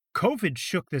 COVID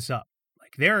shook this up.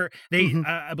 Like,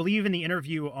 I believe in the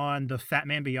interview on the Fat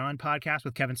Man Beyond podcast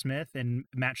with Kevin Smith and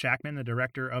Matt Shackman, the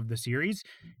director of the series,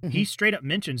 he straight up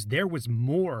mentions there was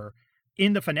more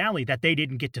in the finale that they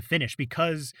didn't get to finish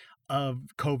because of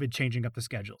COVID changing up the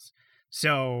schedules.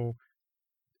 So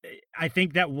I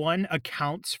think that one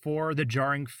accounts for the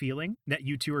jarring feeling that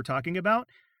you two are talking about.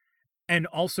 And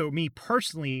also, me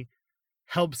personally,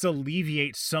 helps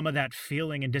alleviate some of that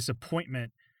feeling and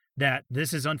disappointment that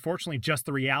this is unfortunately just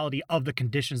the reality of the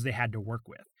conditions they had to work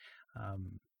with.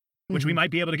 Which we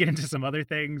might be able to get into some other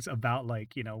things about,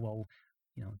 like,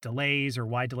 delays, or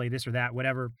why delay this or that,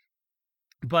 whatever.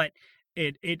 But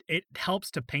it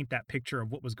helps to paint that picture of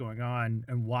what was going on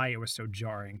and why it was so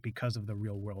jarring, because of the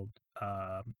real world,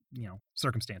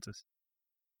 circumstances.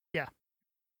 Yeah.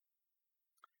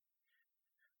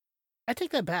 I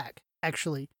take that back,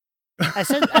 actually. I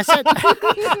said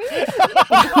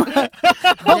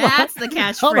That's the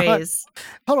catchphrase.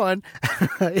 Hold on.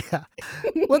 Yeah.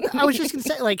 Well, I was just going to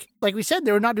say, like we said,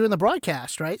 they were not doing the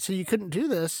broadcast, right? So you couldn't do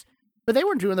this, but they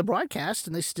weren't doing the broadcast,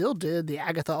 and they still did the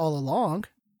Agatha all along.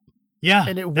 Yeah.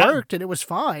 And it worked, and it was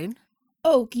fine.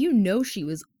 Oh, she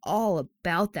was all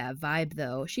about that vibe,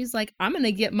 though. She's like, I'm going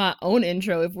to get my own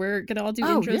intro. If we're going to all do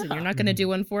intros and you're not going to do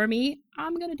one for me,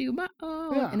 I'm going to do my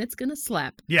own, and it's going to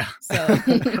slap. Yeah. So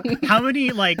how many,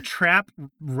 like, trap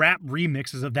rap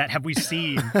remixes of that have we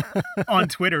seen on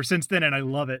Twitter since then? And I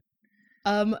love it.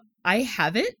 I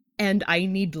haven't, and I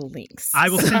need links. I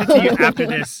will send it to you after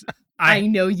this. I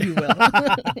know you will.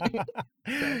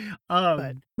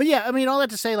 But yeah, I mean, all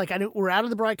that to say, like, I knew we're out of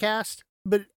the broadcast,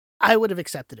 but I would have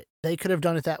accepted it. They could have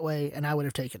done it that way, and I would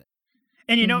have taken it.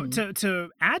 And, to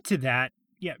add to that,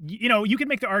 yeah, you can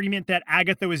make the argument that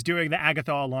Agatha was doing the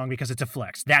Agatha all along because it's a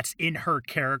flex. That's in her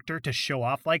character to show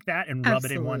off like that and rub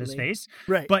it in Wanda's face.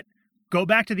 Right. But go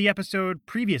back to the episode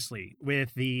previously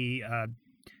with the...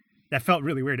 that felt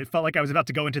really weird. It felt like I was about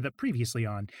to go into the previously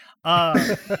on.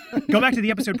 Go back to the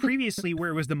episode previously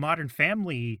where it was the Modern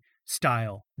Family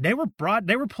style. They were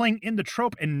playing in the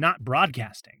trope and not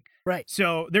broadcasting. Right.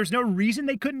 So there's no reason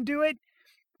they couldn't do it.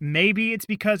 maybe it's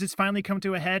because it's finally come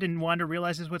to a head and Wanda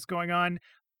realizes what's going on,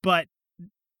 but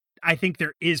I think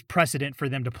there is precedent for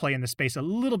them to play in the space a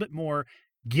little bit more,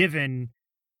 given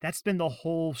that's been the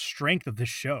whole strength of the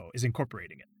show, is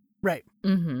incorporating it. Right.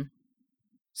 Mm-hmm.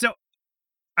 So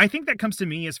I think that comes to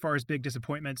me as far as big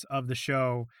disappointments of the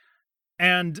show.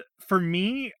 And for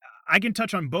me, I can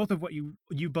touch on both of what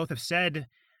you both have said.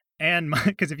 And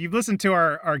because if you've listened to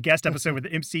our guest episode with the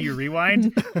MCU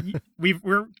Rewind,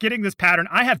 we're getting this pattern.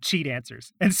 I have cheat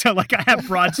answers. And so like I have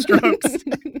broad strokes.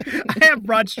 I have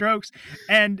broad strokes.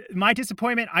 And my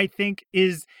disappointment, I think,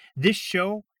 is this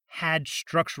show had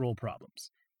structural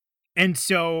problems. And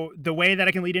so the way that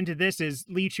I can lead into this is,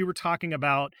 Leech, you were talking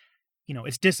about,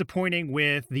 it's disappointing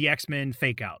with the X-Men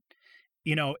fake out.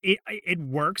 It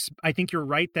works. I think you're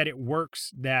right that it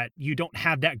works, that you don't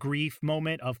have that grief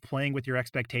moment of playing with your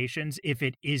expectations if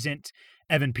it isn't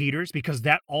Evan Peters, because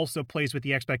that also plays with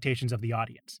the expectations of the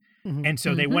audience. Mhm. And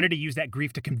so they wanted to use that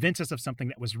grief to convince us of something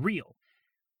that was real.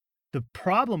 The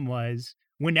problem was,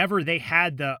 whenever they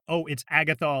had it's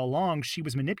Agatha all along, she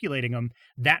was manipulating them,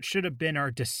 that should have been our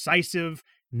decisive,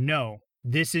 no,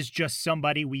 this is just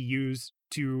somebody we use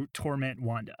to torment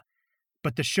Wanda.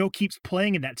 But the show keeps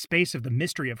playing in that space of the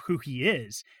mystery of who he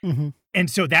is. Mhm. And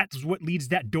so that's what leads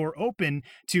that door open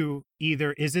to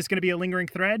either, is this going to be a lingering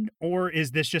thread, or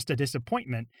is this just a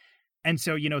disappointment? And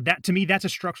so, that to me, that's a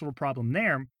structural problem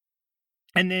there.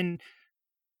 And then,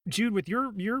 Jude, with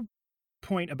your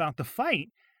point about the fight,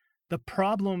 the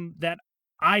problem that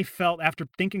I felt after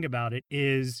thinking about it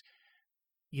is,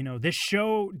 this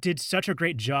show did such a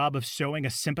great job of showing a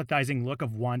sympathizing look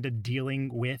of Wanda dealing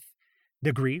with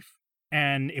the grief.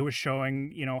 And it was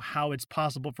showing, how it's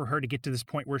possible for her to get to this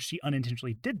point where she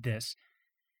unintentionally did this.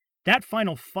 That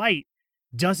final fight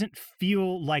doesn't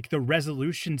feel like the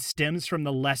resolution stems from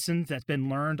the lessons that's been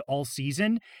learned all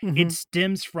season. Mhm. It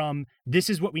stems from, this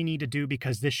is what we need to do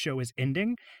because this show is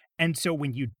ending. And so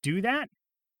when you do that,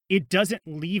 it doesn't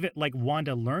leave it like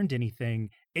Wanda learned anything.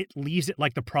 It leaves it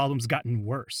like the problem's gotten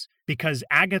worse. Because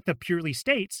Agatha purely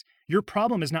states, your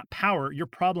problem is not power, your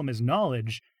problem is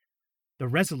knowledge. The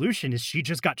resolution is she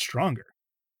just got stronger.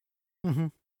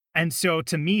 Mhm. And so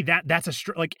to me, that's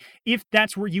if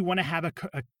that's where you want to have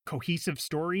a cohesive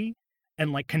story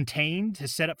and like contained to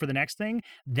set up for the next thing,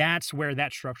 that's where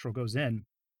that structural goes in.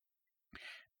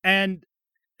 And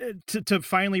to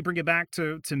finally bring it back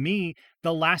to me,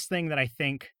 the last thing that I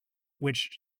think,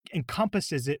 which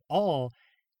encompasses it all,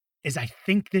 is I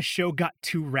think this show got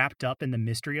too wrapped up in the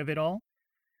mystery of it all.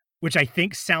 Which I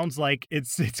think sounds like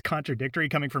it's contradictory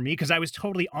coming from me, because I was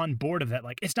totally on board of that.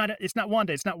 Like, it's not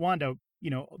Wanda, it's not Wanda,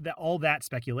 all that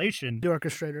speculation. The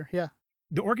orchestrator, yeah.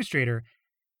 The orchestrator,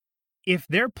 if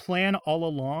their plan all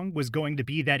along was going to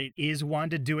be that it is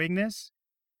Wanda doing this,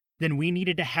 then we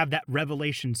needed to have that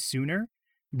revelation sooner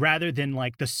rather than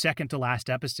like the second to last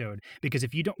episode. Because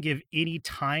if you don't give any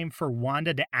time for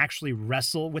Wanda to actually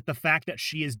wrestle with the fact that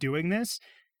she is doing this,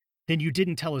 then you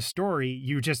didn't tell a story.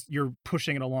 You're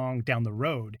pushing it along down the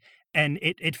road. And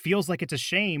it feels like it's a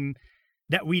shame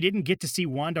that we didn't get to see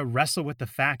Wanda wrestle with the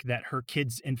fact that her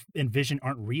kids and Vision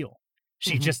aren't real.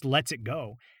 She just lets it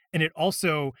go. And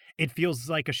it feels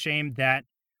like a shame that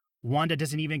Wanda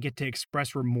doesn't even get to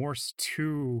express remorse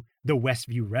to the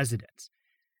Westview residents.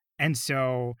 And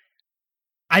so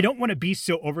I don't want to be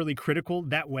so overly critical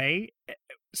that way.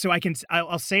 So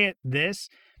I'll say it this.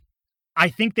 I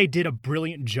think they did a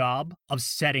brilliant job of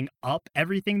setting up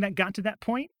everything that got to that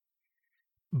point.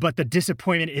 But the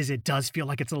disappointment is it does feel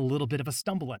like it's a little bit of a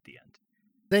stumble at the end.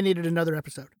 They needed another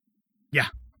episode. Yeah.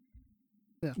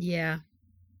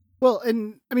 Well,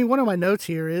 and I mean, one of my notes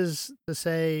here is to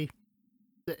say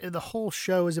the whole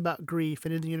show is about grief.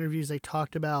 And in the interviews, they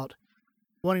talked about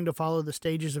wanting to follow the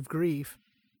stages of grief.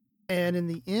 And in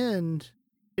the end,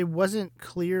 it wasn't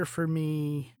clear for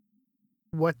me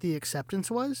what the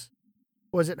acceptance was.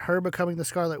 Was it her becoming the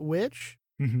Scarlet Witch?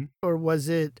 Mm-hmm. Or was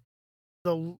it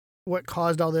what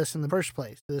caused all this in the first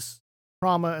place? This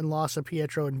trauma and loss of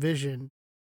Pietro and Vision.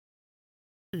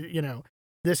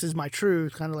 This is my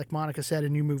truth, kind of like Monica said,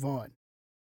 and you move on.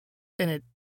 And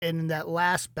in that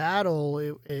last battle,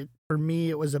 it for me,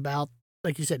 it was about,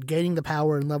 like you said, gaining the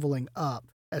power and leveling up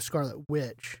as Scarlet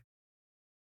Witch.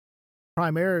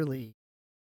 Primarily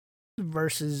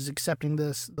versus accepting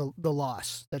the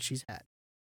loss that she's had.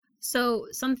 So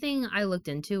something I looked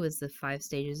into was the 5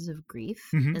 stages of grief,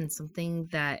 and something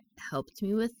that helped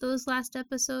me with those last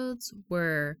episodes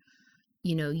were,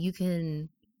 you can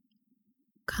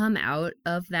come out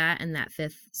of that and that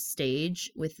 5th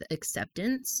stage with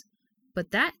acceptance,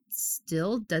 but that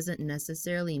still doesn't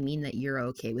necessarily mean that you're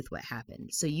okay with what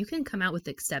happened. So you can come out with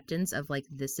acceptance of like,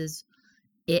 this is,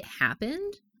 it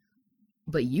happened,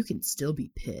 but you can still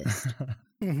be pissed.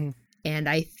 Mm-hmm. And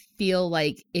I feel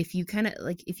like if you kind of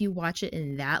like, if you watch it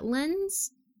in that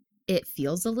lens, it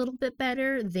feels a little bit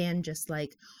better than just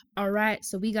like, all right,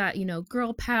 so we got,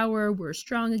 girl power, we're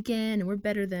strong again, and we're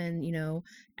better than,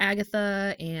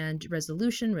 Agatha and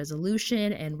resolution,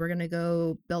 and we're going to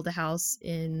go build a house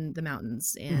in the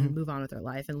mountains and move on with our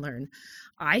life and learn.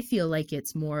 I feel like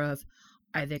it's more of,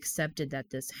 I've accepted that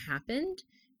this happened,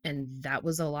 and that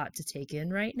was a lot to take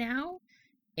in right now.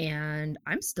 And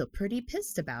I'm still pretty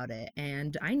pissed about it.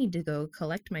 And I need to go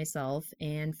collect myself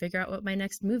and figure out what my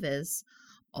next move is.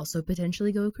 Also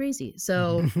potentially go crazy.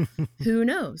 So who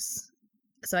knows?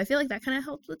 So I feel like that kind of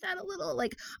helped with that a little.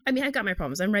 Like, I mean, I've got my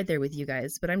problems. I'm right there with you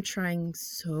guys, but I'm trying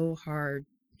so hard.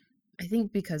 I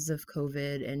think because of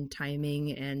COVID and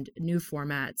timing and new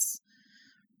formats,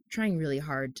 trying really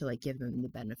hard to like give them the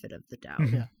benefit of the doubt.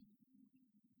 Yeah.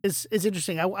 It's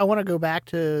interesting. I want to go back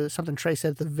to something Trey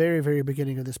said at the very, very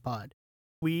beginning of this pod.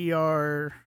 We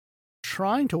are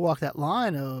trying to walk that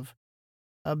line of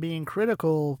being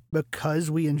critical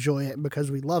because we enjoy it and because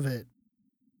we love it,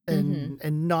 and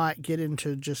not get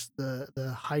into just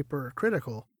the hyper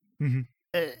critical. Mm-hmm.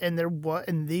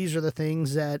 And these are the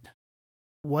things that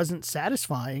wasn't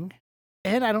satisfying.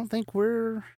 And I think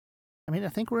we're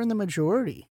in the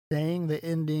majority saying the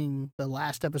ending, the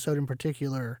last episode in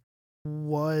particular,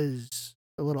 was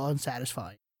a little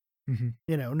unsatisfying.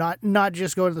 Not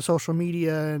just going to the social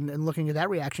media and looking at that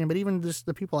reaction, but even just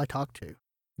the people I talked to,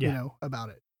 about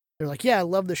it. They're like, yeah, I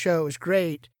love the show. It was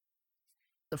great.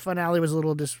 The finale was a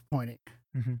little disappointing,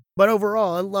 but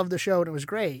overall, I love the show and it was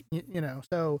great.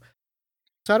 So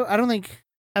I don't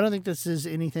think this is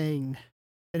anything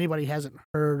anybody hasn't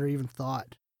heard or even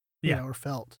thought, or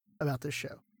felt about this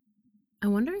show. I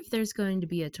wonder if there's going to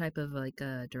be a type of like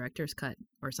a director's cut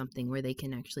or something where they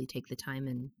can actually take the time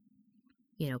and,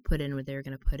 put in what they're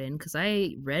going to put in. Because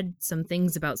I read some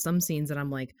things about some scenes and I'm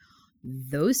like,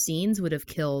 those scenes would have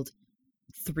killed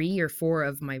 3 or 4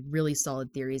 of my really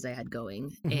solid theories I had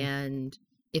going. And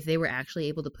if they were actually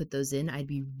able to put those in, I'd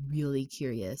be really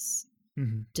curious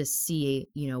to see,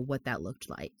 what that looked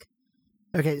like.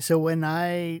 Okay, so when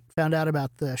I found out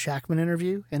about the Shackman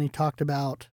interview and he talked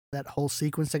about that whole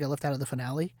sequence that got left out of the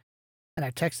finale, and I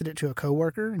texted it to a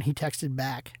coworker, and he texted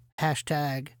back,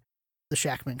 #the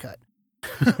Shackman cut.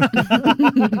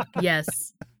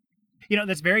 Yes.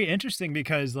 That's very interesting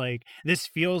because, like, this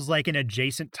feels like an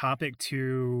adjacent topic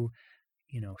to,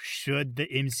 should the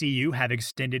MCU have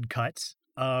extended cuts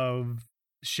of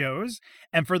shows?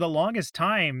 And for the longest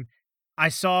time, I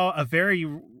saw a very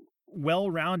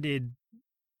well-rounded,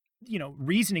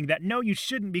 reasoning that, no, you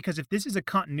shouldn't, because if this is a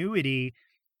continuity,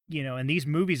 and these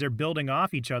movies are building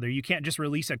off each other, you can't just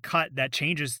release a cut that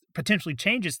potentially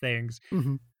changes things.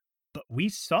 But we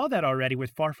saw that already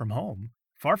with Far From Home.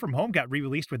 Far From Home got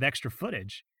re-released with extra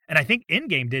footage. And I think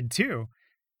Endgame did too.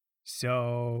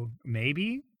 So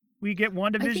maybe we get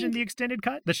WandaVision, the extended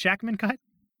cut, the Shackman cut?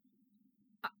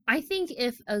 I think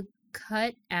if a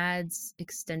cut adds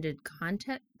extended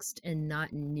context and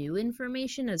not new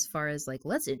information, as far as like,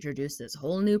 let's introduce this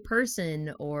whole new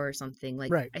person or something,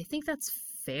 like, right. I think that's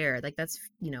fair. Like, that's,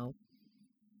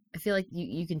 I feel like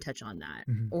you can touch on that.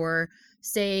 Or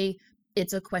say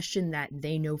it's a question that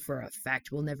they know for a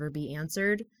fact will never be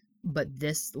answered, but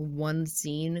this one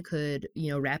scene could,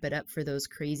 wrap it up for those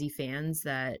crazy fans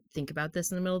that think about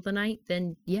this in the middle of the night,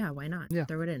 then yeah, why not? Yeah.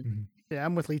 Throw it in. Yeah,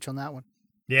 I'm with Leach on that one.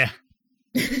 Yeah.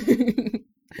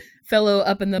 Fellow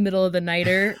up in the middle of the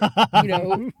nighter,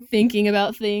 thinking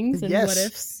about things and what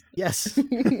ifs. Yes.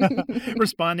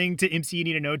 Responding to MC You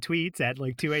Need to Know tweets at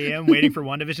like 2 a.m. waiting for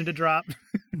WandaVision to drop.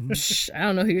 I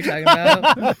don't know who you're talking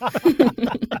about.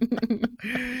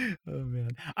 Oh,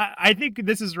 man. I think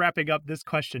this is wrapping up this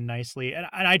question nicely. And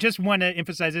I just want to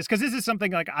emphasize this because this is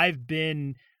something like I've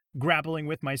been grappling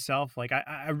with myself. Like,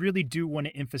 I really do want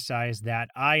to emphasize that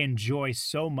I enjoy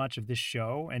so much of this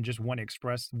show and just want to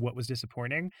express what was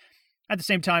disappointing. At the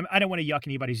same time, I don't want to yuck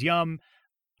anybody's yum.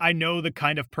 I know the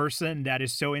kind of person that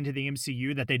is so into the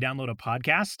MCU that they download a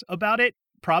podcast about it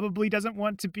probably doesn't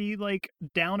want to be like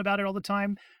down about it all the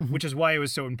time, which is why it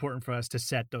was so important for us to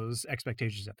set those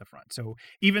expectations at the front. So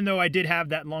even though I did have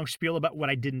that long spiel about what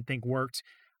I didn't think worked,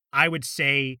 I would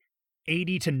say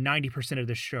 80 to 90% of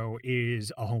the show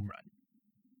is a home run.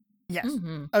 Yes.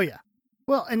 Oh, yeah.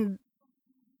 Well, and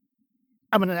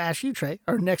I'm going to ask you, Trey,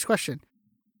 our next question.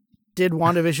 Did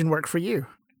WandaVision work for you?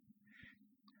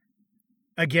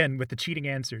 Again, with the cheating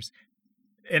answers.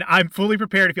 And I'm fully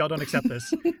prepared if y'all don't accept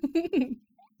this.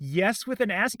 Yes, with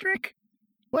an asterisk?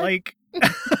 What? Like,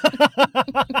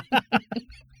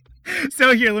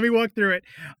 so here, let me walk through it.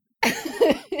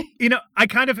 I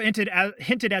kind of hinted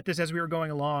at this as we were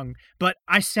going along, but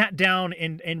I sat down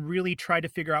and really tried to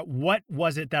figure out what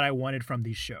was it that I wanted from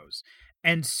these shows.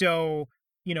 And so,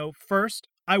 first,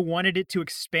 I wanted it to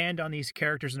expand on these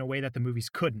characters in a way that the movies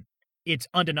couldn't. It's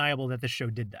undeniable that the show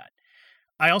did that.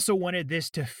 I also wanted this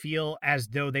to feel as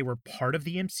though they were part of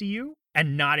the MCU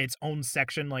and not its own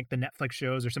section like the Netflix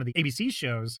shows or some of the ABC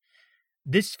shows.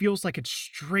 This feels like it's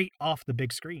straight off the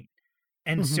big screen.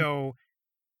 And so,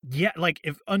 yeah, like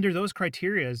if under those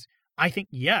criterias, I think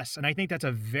yes. And I think that's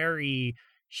a very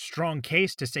strong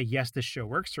case to say, yes, this show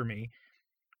works for me.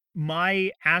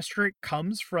 My asterisk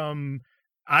comes from,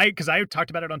 because I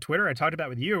talked about it on Twitter, I talked about it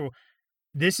with you.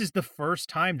 This is the first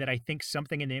time that I think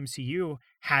something in the MCU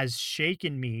has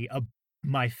shaken me of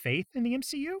my faith in the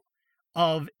MCU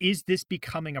of, is this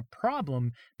becoming a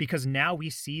problem? Because now we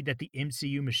see that the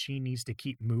MCU machine needs to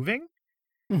keep moving.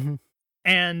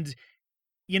 And,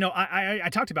 I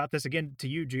talked about this again to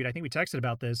you, Jude. I think we texted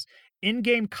about this.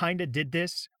 Endgame kind of did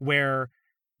this where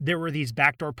there were these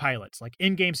backdoor pilots. Like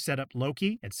Endgame set up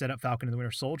Loki, it set up Falcon and the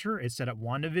Winter Soldier, it set up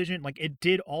WandaVision. Like it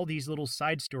did all these little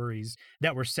side stories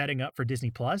that were setting up for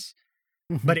Disney Plus.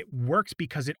 But it worked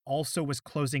because it also was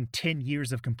closing 10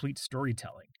 years of complete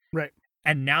storytelling. Right.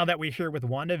 And now that we're here with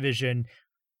WandaVision,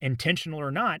 intentional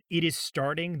or not, it is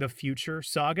starting the future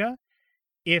saga.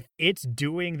 If it's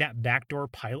doing that backdoor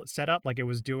pilot setup like it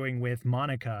was doing with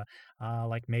Monica,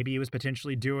 like maybe it was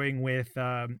potentially doing with,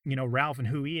 Ralph and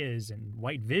who he is and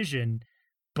White Vision,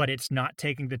 but it's not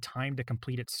taking the time to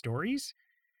complete its stories,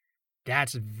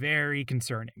 that's very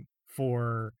concerning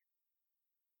for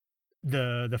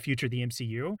the future of the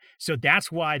MCU. So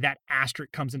that's why that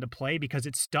asterisk comes into play, because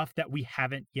it's stuff that we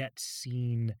haven't yet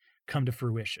seen come to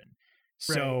fruition.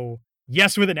 So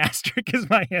yes, with an asterisk is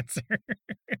my answer.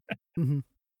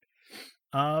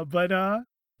 But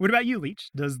what about you, Leech?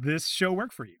 Does this show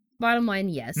work for you? Bottom line,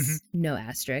 yes. No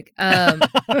asterisk. I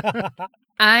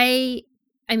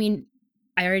mean,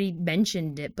 I already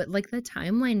mentioned it, but like the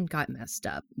timeline got messed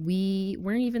up. We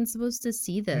weren't even supposed to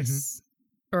see this,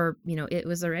 or it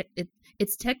was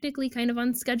it's technically kind of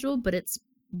on schedule, but it's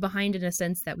behind in a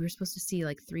sense that we were supposed to see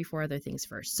like 3-4 other things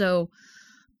first. So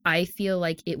I feel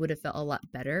like it would have felt a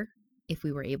lot better if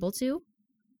we were able to.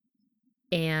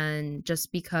 And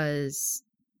just because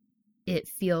it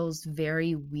feels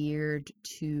very weird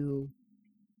to,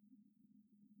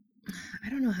 I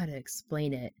don't know how to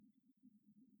explain it.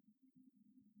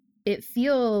 It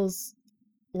feels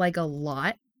like a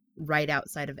lot right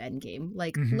outside of Endgame.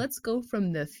 Like, let's go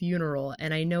from the funeral.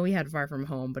 And I know we had Far From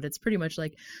Home, but it's pretty much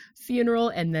like funeral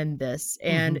and then this.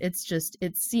 And it's just,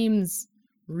 it seems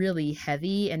really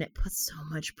heavy and it puts so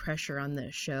much pressure on the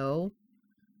show.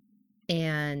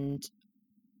 And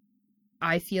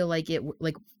I feel like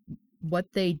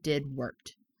what they did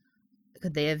worked.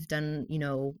 Could they have done,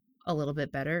 a little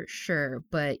bit better? Sure.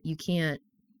 But you can't,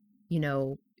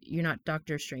 you're not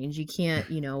Doctor Strange. You can't,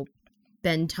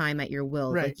 bend time at your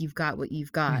will. Right. Like you've got what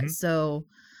you've got. So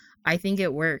I think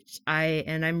it worked. I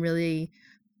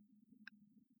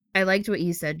liked what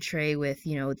you said, Trey, with,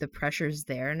 the pressure's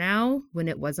there now when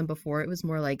it wasn't before. It was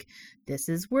more like, this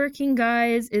is working,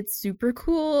 guys. It's super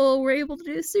cool. We're able to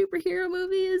do superhero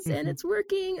movies and it's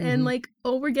working. And like,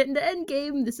 oh, we're getting to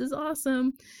Endgame. This is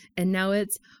awesome. And now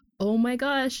it's, oh my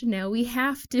gosh, now we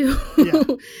have to. Yeah.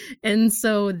 And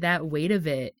so that weight of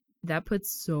it, that puts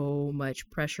so much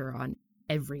pressure on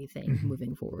everything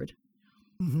moving forward.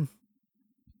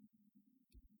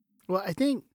 Well, I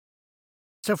think,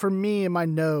 so for me in my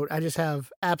note, I just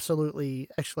have absolutely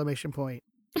exclamation point.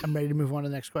 I'm ready to move on to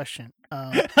the next question.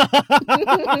 I'm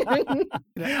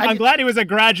glad it was a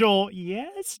gradual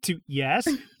yes to yes.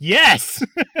 Yes.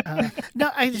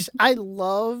 No, I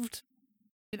loved,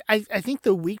 I think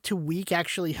the week to week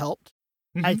actually helped.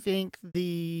 I think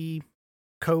the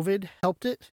COVID helped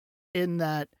it in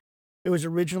that it was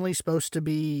originally supposed to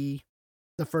be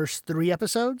the first 3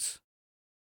 episodes,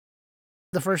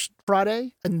 the first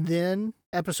Friday, and then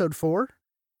episode 4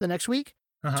 the next week.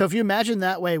 So if you imagine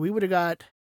that way, we would have got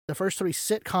the first 3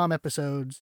 sitcom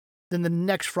episodes, then the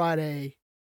next Friday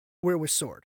where it was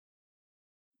Sword.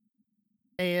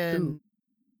 And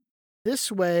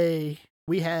this way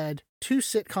we had 2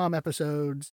 sitcom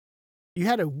episodes. You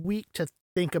had a week to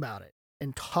think about it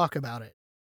and talk about it.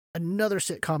 Another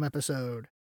sitcom episode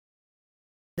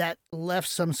that left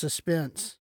some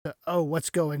suspense to, oh, what's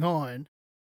going on,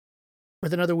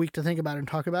 with another week to think about it and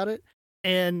talk about it.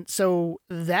 And so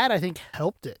that, I think,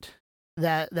 helped it,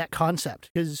 that concept.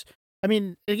 Because, I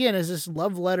mean, again, as this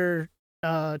love letter,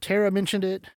 Tara mentioned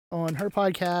it on her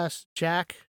podcast,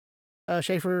 Jack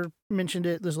Schaefer mentioned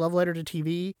it, this love letter to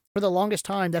TV. For the longest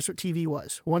time, that's what TV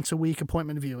was, once a week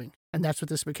appointment viewing. And that's what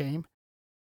this became.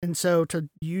 And so to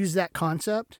use that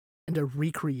concept and to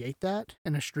recreate that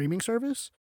in a streaming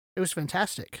service, it was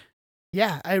fantastic.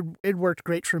 Yeah, it worked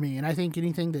great for me. And I think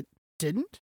anything that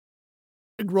didn't,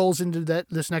 it rolls into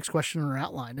this next question or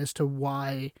outline as to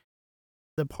why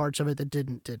the parts of it that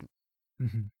didn't.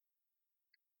 Mm-hmm.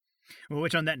 Well,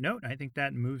 which on that note, I think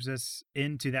that moves us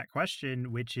into that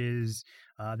question, which is,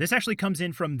 this actually comes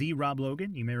in from the Rob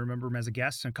Logan. You may remember him as a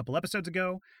guest a couple episodes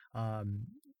ago.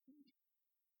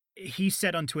 He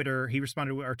said on Twitter, he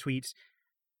responded to our tweets,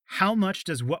 how much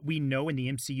does what we know in the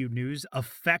MCU news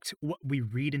affect what we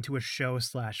read into a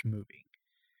show/movie?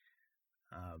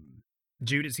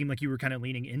 Jude, it seemed like you were kind of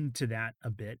leaning into that a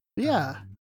bit. Yeah,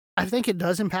 I think it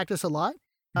does impact us a lot.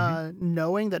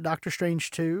 Knowing that Doctor Strange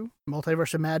 2,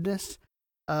 Multiverse of Madness,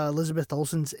 Elizabeth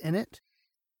Olsen's in it,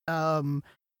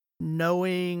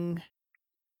 knowing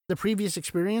the previous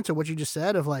experience of what you just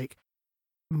said of like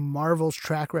Marvel's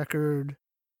track record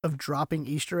of dropping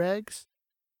Easter eggs,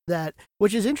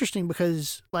 which is interesting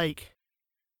because like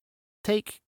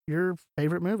take your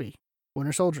favorite movie,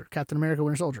 Winter Soldier, Captain America,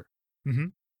 Winter Soldier. Mm-hmm.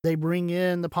 They bring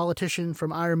in the politician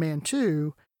from Iron Man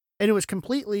 2. And it was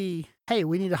completely, hey,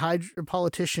 we need a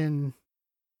politician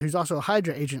who's also a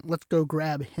Hydra agent. Let's go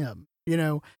grab him, you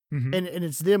know? Mm-hmm. And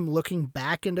it's them looking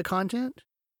back into content.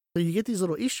 So you get these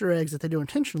little Easter eggs that they do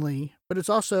intentionally, but it's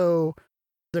also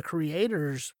the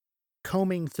creators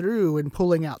combing through and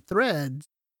pulling out threads.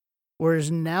 Whereas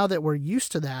now that we're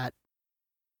used to that,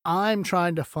 I'm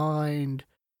trying to find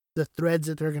the threads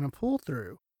that they're going to pull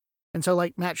through. And so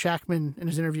like Matt Shackman in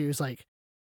his interview is like,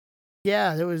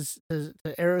 yeah, there was the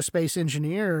aerospace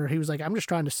engineer. He was like, I'm just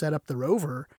trying to set up the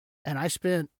rover. And I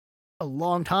spent a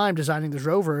long time designing this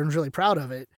rover and was really proud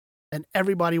of it. And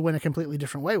everybody went a completely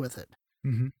different way with it.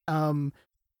 Mm-hmm.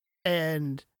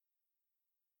 And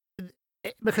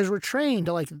because we're trained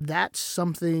to like, that's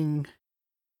something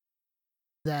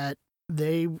that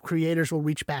creators will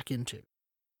reach back into.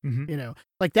 Mm-hmm. You know,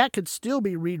 like that could still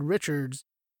be Reed Richards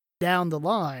down the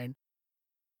line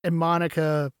and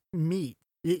Monica meet.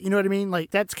 You know what I mean? Like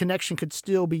that connection could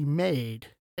still be made,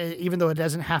 even though it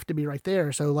doesn't have to be right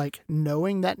there. So like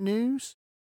knowing that news,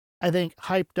 I think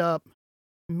hyped up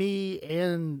me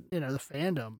and, you know, the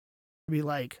fandom to be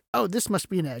like, oh, this must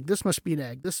be an egg. This must be an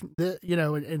egg. This you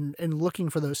know, and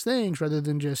looking for those things rather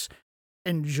than just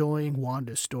enjoying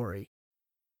Wanda's story.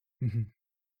 Mm-hmm.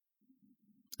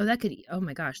 Oh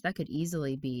my gosh, that could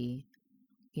easily be,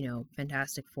 you know,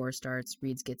 Fantastic Four starts,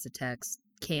 Reed gets a text,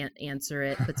 can't answer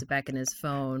it, puts it back in his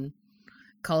phone,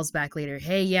 calls back later,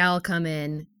 hey, yeah, I'll come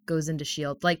in, goes into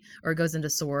S.H.I.E.L.D., like, or goes into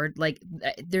S.W.O.R.D. Like,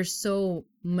 there's so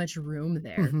much room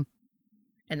there. Mm-hmm.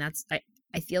 And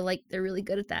I feel like they're really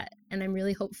good at that, and I'm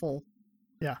really hopeful.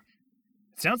 Yeah.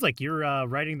 It sounds like you're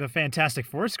writing the Fantastic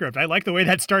Four script. I like the way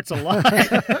that starts a lot.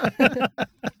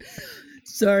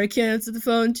 Sorry, can't answer the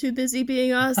phone, too busy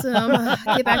being awesome.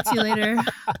 Get back to you later.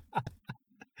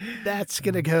 That's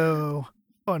gonna go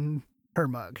on her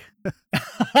mug.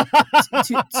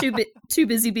 too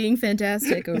busy being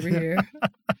fantastic over here.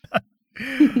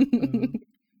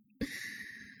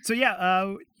 So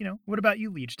yeah, you know, what about you,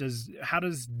 Leech? How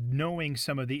does knowing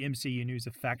some of the MCU news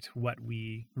affect what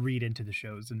we read into the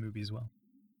shows and movies as well?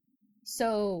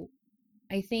 So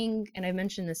I think, and I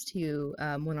mentioned this to you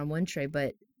one-on-one, Trey,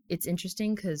 but it's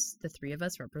interesting because the three of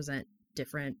us represent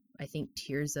different, I think,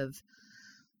 tiers of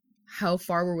how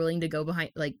far we're willing to go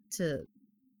behind, like to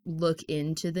look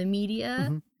into the media.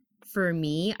 Mm-hmm. For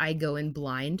me, I go in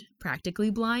blind,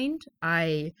 practically blind.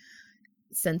 I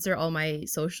censor all my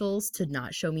socials to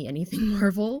not show me anything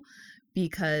Marvel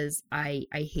because I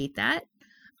hate that.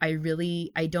 I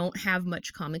don't have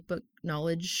much comic book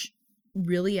knowledge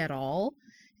really at all.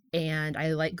 And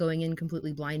I like going in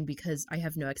completely blind because I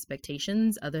have no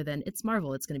expectations other than it's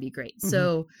Marvel. It's going to be great. Mm-hmm.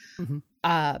 So, Mm-hmm.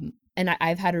 And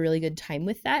I've had a really good time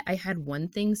with that. I had one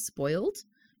thing spoiled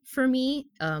for me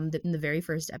in the very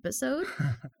first episode,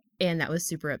 and that was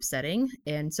super upsetting.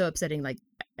 And so upsetting, like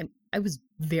I was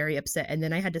very upset. And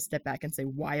then I had to step back and say,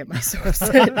 why am I so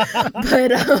upset?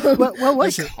 But what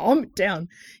was like, it? Calm down.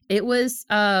 It was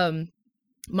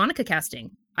Monica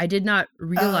casting. I did not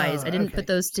realize, I didn't put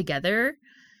those together.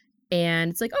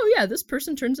 And it's like, oh yeah, this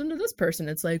person turns into this person.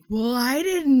 It's like, well, I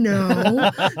didn't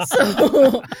know.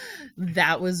 So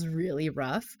that was really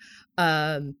rough.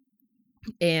 And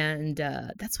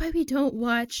that's why we don't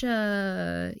watch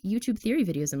YouTube theory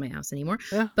videos in my house anymore.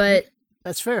 Yeah, but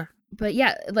that's fair. but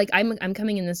yeah, like I'm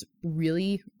coming in this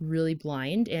really, really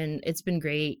blind, and it's been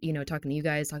great, you know, talking to you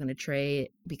guys, talking to Trey,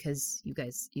 because you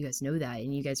guys know that,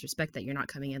 and you guys respect that. You're not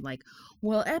coming in like,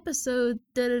 well, episode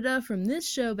da da da from this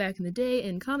show back in the day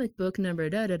in comic book number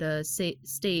da da da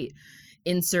state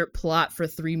insert plot for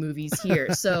 3 movies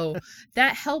here. So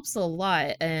that helps a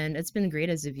lot, and it's been great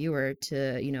as a viewer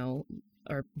to, you know,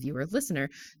 or viewer listener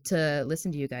to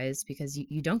listen to you guys, because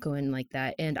you don't go in like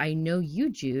that. And I know you,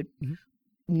 Jude,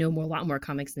 know a lot more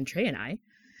comics than Trey and I.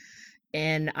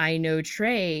 And I know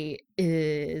Trey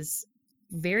is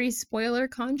very spoiler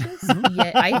conscious,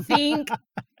 yet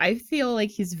I feel like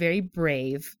he's very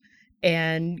brave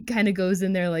and kind of goes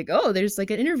in there like, oh, there's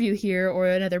like an interview here or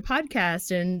another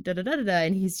podcast and da da da da da,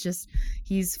 and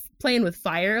he's playing with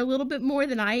fire a little bit more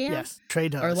than I am. Yes, Trey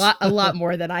does. Or a lot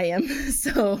more than I am.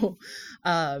 So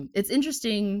it's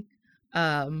interesting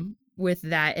with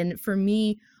that. And for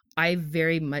me, I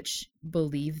very much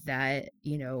believe that,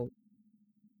 you know,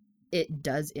 it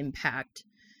does impact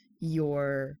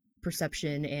your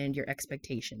perception and your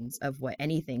expectations of what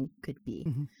anything could be.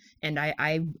 And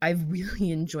I've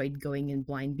really enjoyed going in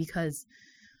blind, because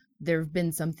there have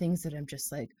been some things that I'm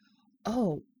just like,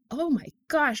 oh my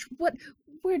gosh, where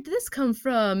did this come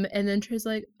from? And then Trey's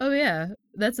like, oh yeah,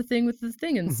 that's a thing with the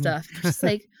thing and stuff. I'm just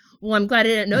like, well, I'm glad I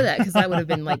didn't know that, because that would have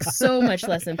been like so much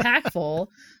less impactful,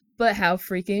 but how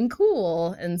freaking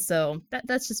cool. And so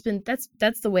that's just been,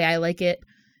 that's the way I like it.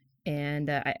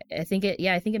 And I think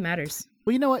it matters.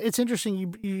 Well, you know what? It's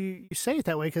interesting you say it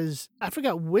that way, because I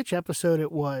forgot which episode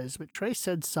it was, but Trey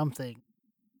said something,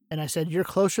 and I said, you're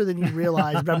closer than you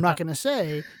realize, but I'm not going to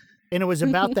say. And it was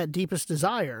about that Deepest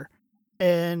Desire.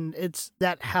 And it's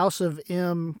that House of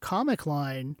M comic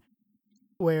line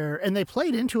where, and they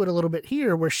played into it a little bit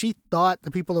here, where she thought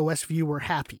the people of Westview were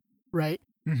happy, right?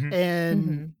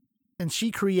 And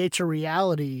she creates a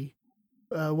reality.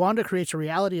 Wanda creates a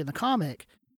reality in the comic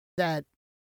that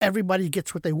everybody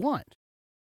gets what they want,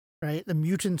 right? The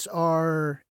mutants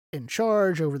are in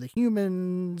charge over the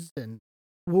humans, and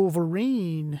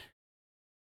Wolverine,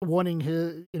 wanting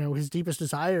his deepest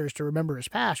desires to remember his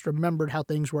past, remembered how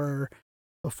things were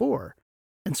before.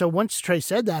 And so once Trey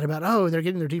said that about, oh, they're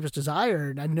getting their deepest desire,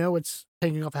 and I know it's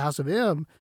taking off the House of M,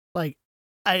 like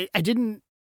I didn't,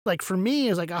 like, for me,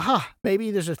 it was like, aha, maybe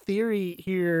there's a theory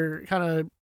here kind of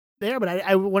there, but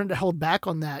I wanted to hold back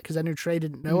on that because I knew Trey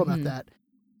didn't know about that.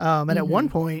 And at one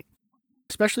point,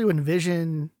 especially when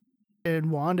Vision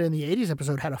and Wanda in the 80s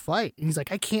episode had a fight, and he's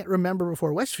like, I can't remember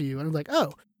before Westview. And I'm like,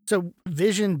 oh, so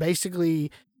Vision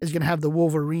basically is going to have the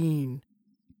Wolverine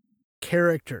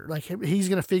character. Like, he's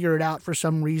going to figure it out for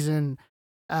some reason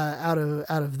out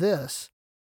of this.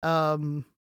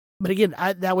 But again,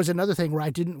 that was another thing where I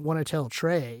didn't want to tell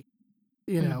Trey,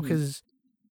 because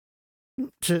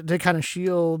to kind of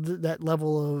shield that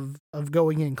level of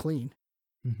going in clean.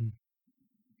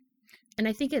 And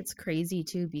I think it's crazy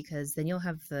too, because then you'll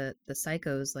have the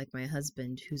psychos like my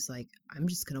husband, who's like, I'm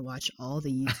just gonna watch all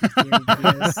the YouTube theory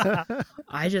videos.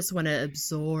 I just want to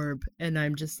absorb, and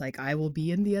I'm just like, I will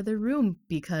be in the other room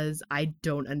because I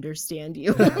don't understand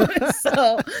you.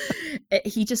 So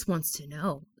he just wants to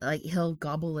know. Like, he'll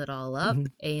gobble it all up,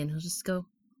 and he'll just go,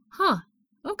 huh,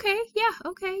 okay, yeah,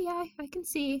 I can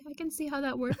see how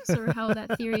that works, or how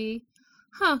that theory.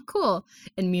 Huh, cool.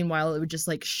 And meanwhile, it would just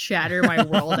like shatter my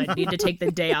world. I'd need to take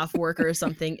the day off work or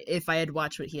something if I had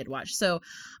watched what he had watched. So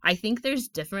I think there's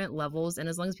different levels, and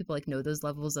as long as people like know those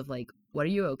levels of like, what are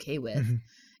you okay with?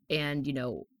 And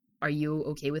are you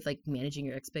okay with like managing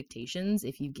your expectations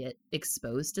if you get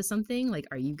exposed to something? Like,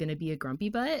 are you gonna be a grumpy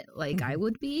butt like I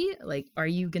would be? Like, are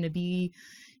you gonna be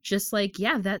just like,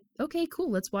 yeah, that okay,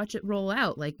 cool, let's watch it roll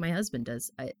out like my husband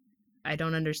does? I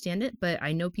don't understand it, but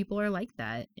I know people are like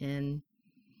that, and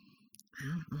I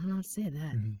don't know how to say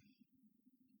that.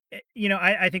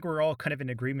 I think we're all kind of in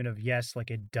agreement of yes,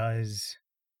 like it does,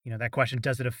 that question,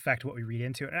 does it affect what we read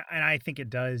into it? And I think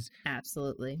it does.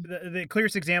 Absolutely. The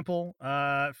clearest example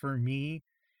for me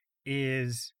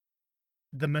is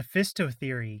the Mephisto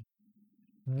theory,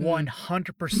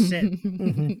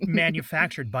 100%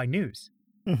 manufactured by news.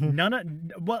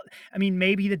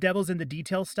 Maybe the devil's in the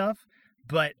detail stuff,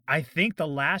 but I think the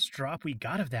last drop we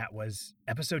got of that was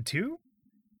episode 2.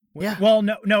 Yeah. Well,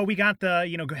 no, we got the,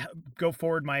 go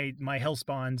forward my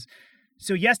hellspawns.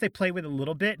 So yes, they play with it a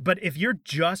little bit, but if you're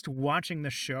just watching the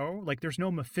show, like there's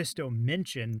no Mephisto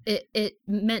mention. It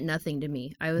meant nothing to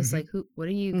me. I was like, what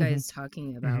are you guys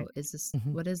talking about? Is this,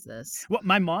 what is this? Well,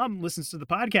 my mom listens to the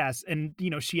podcast, and,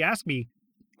 she asked me,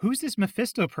 who's this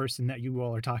Mephisto person that you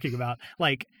all are talking about?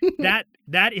 Like that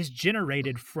is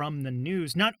generated from the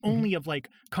news, not only of like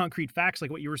concrete facts,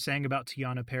 like what you were saying about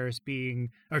Teyonah Parris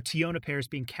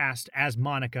being cast as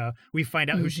Monica. We find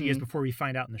out who she is before we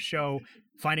find out in the show,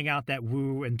 finding out that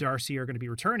Wu and Darcy are going to be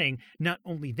returning. Not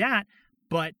only that,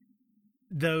 but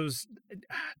those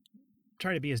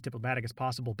try to be as diplomatic as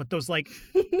possible, but those like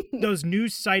those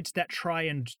news sites that try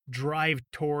and drive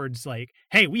towards like,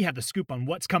 hey, we have the scoop on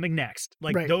what's coming next.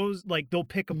 Like those, like they'll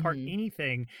pick apart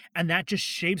anything, and that just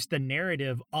shapes the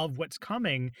narrative of what's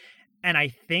coming. And I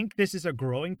think this is a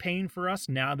growing pain for us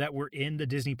now that we're in the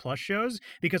Disney Plus shows,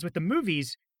 because with the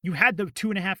movies, you had the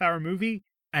 2.5-hour movie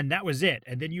and that was it.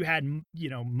 And then you had,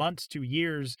 months to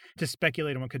years to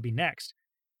speculate on what could be next.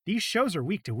 These shows are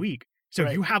week to week. So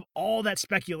you have all that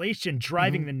speculation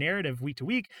driving the narrative week to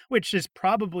week, which is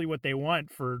probably what they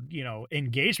want for,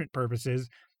 engagement purposes.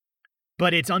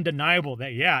 But it's undeniable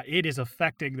that, it is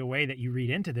affecting the way that you read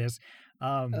into this.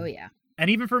 Oh, yeah. And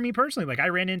even for me personally, like I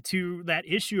ran into that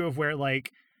issue of where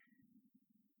like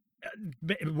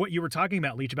what you were talking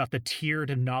about, Leech, about the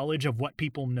tiered knowledge of what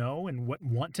people know and what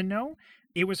want to know.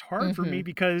 It was hard for me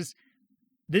because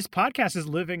this podcast is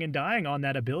living and dying on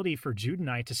that ability for Jude and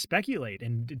I to speculate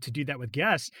and to do that with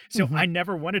guests. So I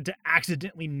never wanted to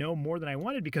accidentally know more than I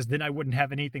wanted, because then I wouldn't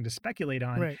have anything to speculate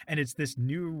on. Right. And it's this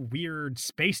new weird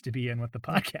space to be in with the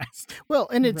podcast. Well,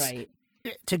 and it's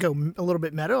to go a little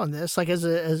bit meta on this, like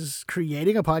as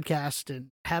creating a podcast and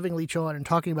having Leech on and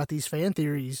talking about these fan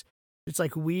theories, it's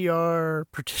like we are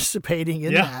participating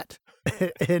in that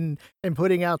and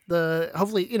putting out the,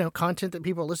 hopefully, content that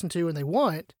people listen to and they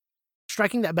want.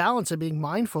 Striking that balance and being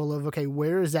mindful of, okay,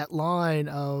 where is that line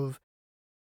of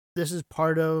this is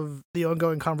part of the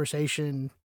ongoing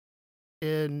conversation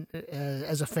in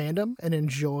as a fandom and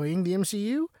enjoying the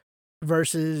MCU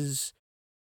versus,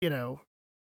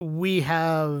 we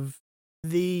have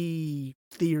the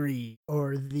theory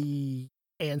or the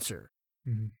answer,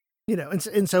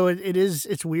 and so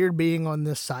it's weird being on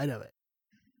this side of it.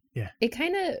 Yeah. It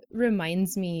kind of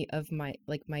reminds me of my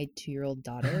 2-year-old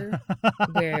daughter,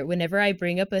 where whenever I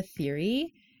bring up a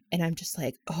theory and I'm just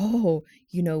like, oh,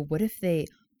 what if they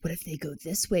go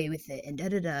this way with it and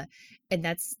da-da-da. And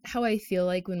that's how I feel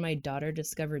like when my daughter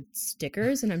discovered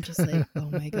stickers, and I'm just like, oh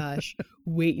my gosh,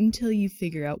 wait until you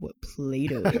figure out what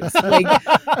Play-Doh is. Like,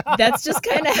 that's just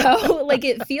kind of how like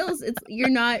it feels. You're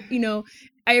not,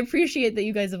 I appreciate that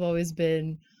you guys have always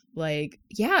been like,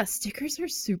 yeah, stickers are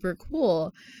super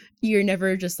cool. You're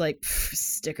never just like,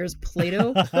 stickers,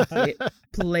 Play-Doh,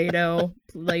 Play-Doh,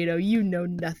 you know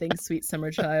nothing, sweet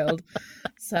summer child.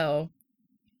 So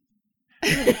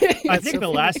I think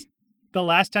the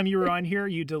last time you were on here,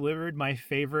 you delivered my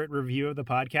favorite review of the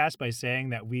podcast by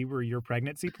saying that we were your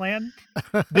pregnancy plan.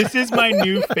 This is my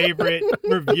new favorite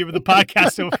review of the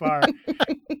podcast so far.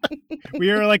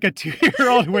 We are like a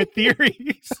 2-year-old with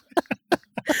theories.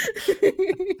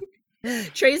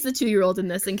 Trey's the 2-year-old in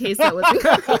this, in case that wasn't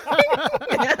clear.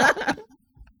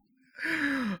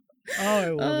 Oh, I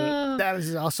love it. That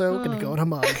is also going to go in a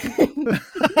mug.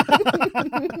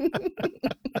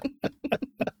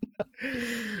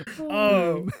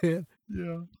 Oh, man.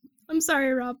 Yeah. I'm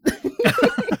sorry, Rob.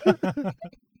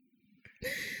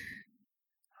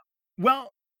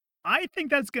 Well, I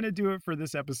think that's going to do it for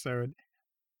this episode.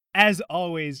 As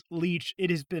always, Leech, it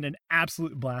has been an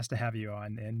absolute blast to have you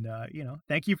on. And,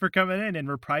 thank you for coming in and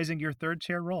reprising your third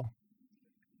chair role.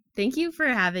 Thank you for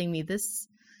having me.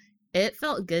 It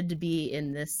felt good to be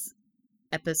in this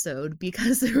episode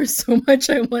because there was so much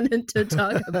I wanted to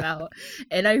talk about.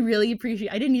 And I really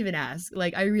appreciate, I didn't even ask,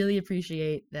 I really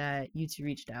appreciate that you two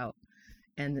reached out.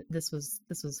 And this was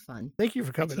fun. Thank you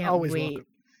for coming. Always welcome.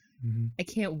 I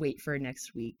can't wait for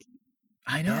next week.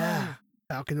 I know. Yeah.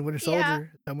 Falcon and Winter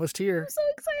Soldier, almost here. I'm so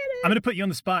excited. I'm going to put you on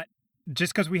the spot.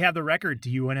 Just because we have the record, do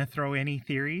you want to throw any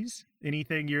theories?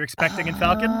 Anything you're expecting in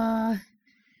Falcon?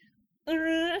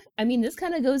 I mean, this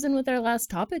kind of goes in with our last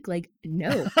topic.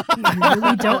 No, I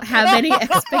really don't have any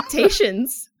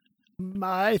expectations.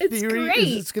 My theory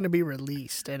is it's going to be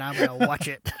released, and I'm going to watch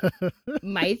it.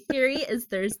 My theory is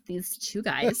there's these two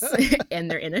guys,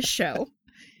 and they're in a show.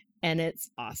 And it's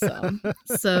awesome.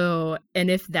 So, and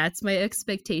if that's my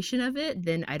expectation of it,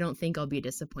 then I don't think I'll be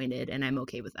disappointed, and I'm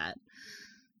okay with that.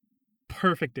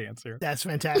 Perfect answer. That's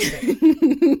fantastic.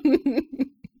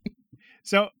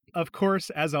 So, of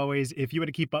course, as always, if you want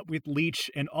to keep up with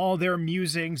Leech and all their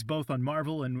musings, both on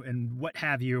Marvel and what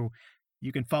have you,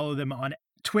 you can follow them on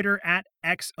Twitter at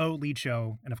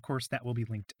XOLeecho. And of course, that will be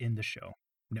linked in the show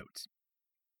notes.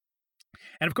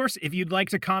 And of course, if you'd like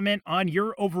to comment on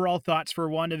your overall thoughts for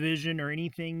WandaVision or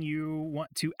anything you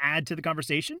want to add to the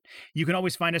conversation, you can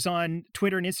always find us on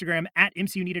Twitter and Instagram at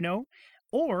MCU Need to Know.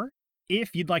 Or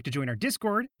if you'd like to join our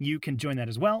Discord, you can join that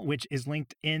as well, which is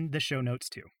linked in the show notes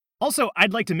too. Also,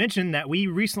 I'd like to mention that we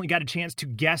recently got a chance to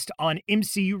guest on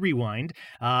MCU Rewind.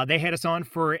 They had us on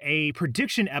for a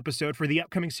prediction episode for the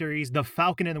upcoming series, The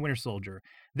Falcon and the Winter Soldier.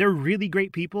 They're really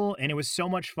great people, and it was so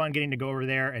much fun getting to go over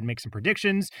there and make some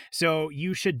predictions. So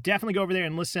you should definitely go over there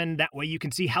and listen. That way you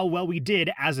can see how well we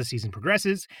did as the season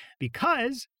progresses,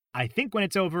 because I think when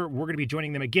it's over, we're going to be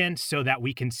joining them again so that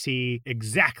we can see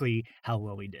exactly how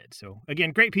well we did. So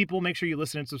again, great people. Make sure you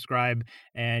listen and subscribe,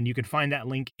 and you can find that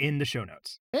link in the show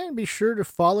notes. And be sure to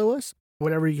follow us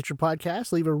whenever you get your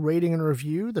podcast. Leave a rating and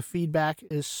review. The feedback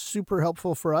is super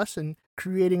helpful for us in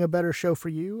creating a better show for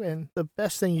you. And the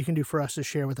best thing you can do for us is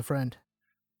share with a friend.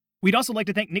 We'd also like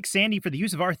to thank Nick Sandy for the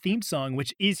use of our theme song,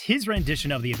 which is his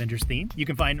rendition of the Avengers theme. You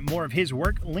can find more of his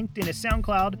work linked in his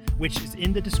SoundCloud, which is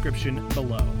in the description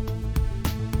below.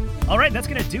 All right, that's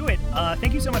going to do it.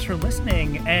 Thank you so much for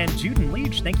listening. And Jude and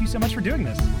Leech, thank you so much for doing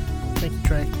this. Thank you,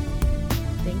 Trey.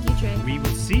 Thank you, Trey. We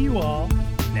will see you all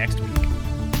next week.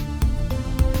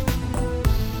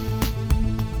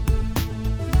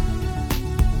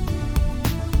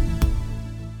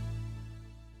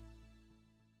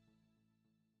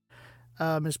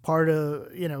 As part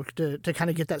of, to kind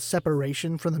of get that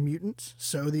separation from the mutants,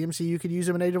 so the MCU could use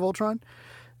them in Age of Ultron.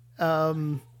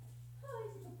 Hang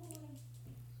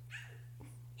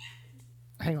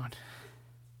on.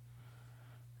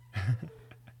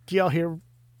 Do y'all hear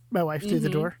my wife through the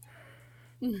door?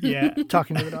 Yeah.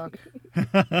 Talking to the dog.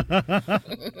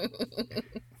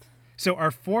 So our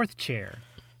fourth chair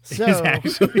So, is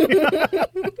actually...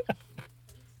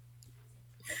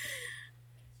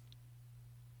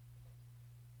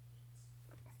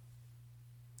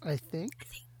 I think.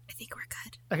 I think we're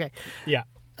good. Okay. Yeah.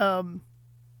 No,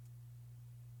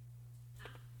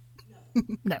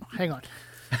 hang on.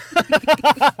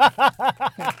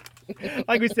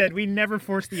 Like we said, we never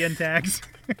force the end tags.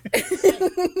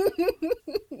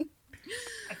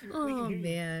 Oh,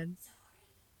 man.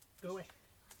 Go away.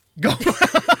 Go.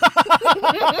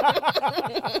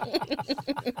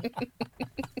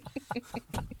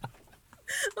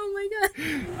 Oh, my God.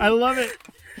 I love it.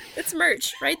 It's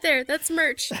merch right there. That's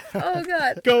merch. Oh,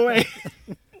 God. Go away.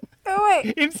 Go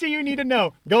away. MCU need to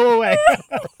know. Go away.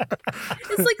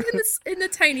 It's like in the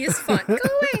tiniest font. Go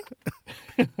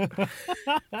away.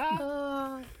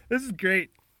 This is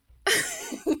great.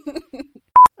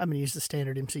 I'm going to use the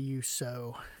standard MCU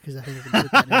so, because I think I can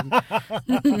put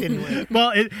that in. Anyway.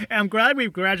 Well, I'm glad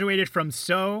we've graduated from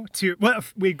so to, well,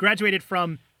 we graduated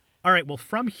from, all right, well,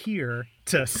 from here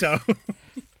to so.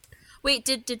 Wait,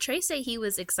 did Trey say he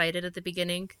was excited at the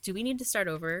beginning? Do we need to start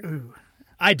over? Ooh.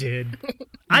 I did.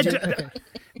 Okay.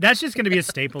 That's just going to be a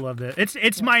staple of it.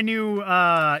 It's my new,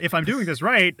 if I'm doing this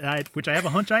right, which I have a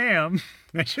hunch I am,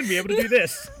 I should be able to do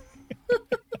this.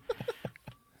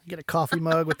 Get a coffee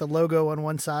mug with the logo on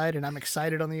one side, and I'm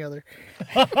excited on the other.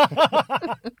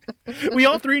 We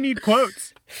all three need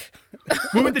quotes.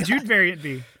 What would the Jude variant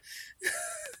be?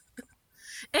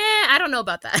 I don't know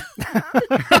about that.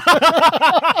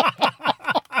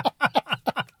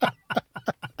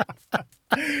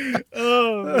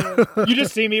 Oh, you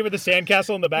just see me with the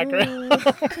sandcastle in the background.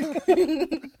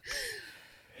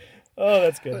 Oh,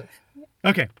 that's good.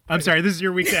 Okay, I'm sorry. This is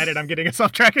your week to edit. I'm getting us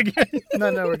off track again.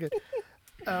 No, we're good.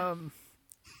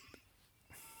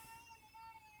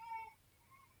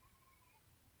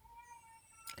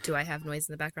 Do I have noise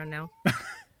in the background now?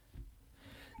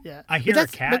 Yeah, I hear a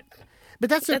cat. But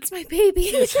that's my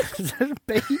baby. that's a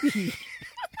baby.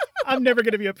 I'm never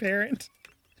going to be a parent.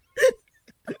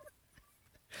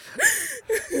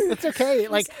 It's okay.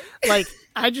 Like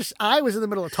I was in the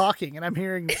middle of talking, and I'm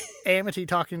hearing Amity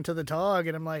talking to the dog,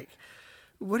 and I'm like,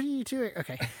 "What are you doing?"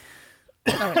 Okay.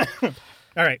 All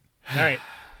right.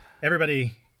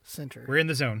 Everybody, Center. we're in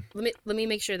the zone. Let me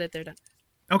make sure that they're done.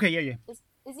 Okay, yeah. Is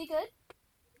he good?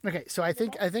 Okay, so I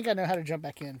think I know how to jump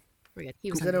back in We're good.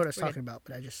 He was because I know what I was We're good. talking about,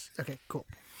 but okay, cool.